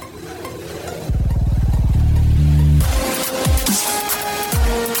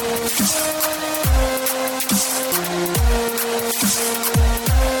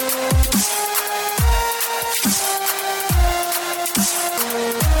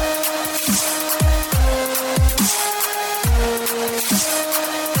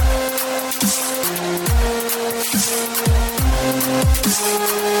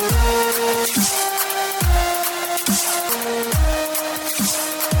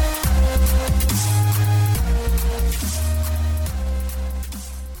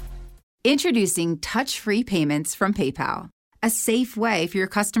 Introducing touch-free payments from PayPal, a safe way for your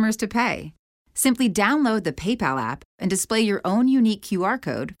customers to pay. Simply download the PayPal app and display your own unique QR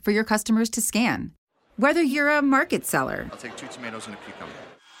code for your customers to scan. Whether you're a market seller, I'll take 2 tomatoes and a cucumber,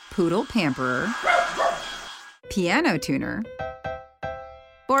 poodle pamperer, piano tuner,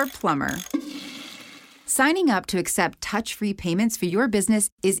 or plumber, signing up to accept touch-free payments for your business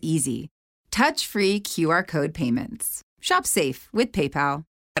is easy. Touch-free QR code payments. Shop safe with PayPal.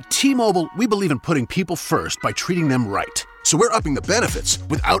 At T-Mobile, we believe in putting people first by treating them right. So we're upping the benefits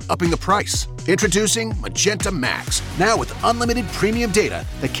without upping the price. Introducing Magenta Max, now with unlimited premium data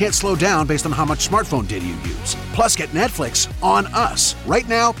that can't slow down based on how much smartphone data you use. Plus, get Netflix on us. Right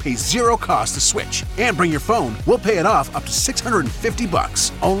now, pay zero cost to switch. And bring your phone, we'll pay it off up to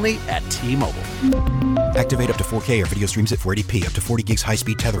 $650. Only at T-Mobile. Activate up to 4K or video streams at 480p, up to 40 gigs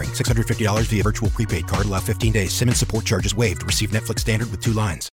high-speed tethering, $650 via virtual prepaid card, allow 15 days. SIM and support charges waived. Receive Netflix standard with 2 lines.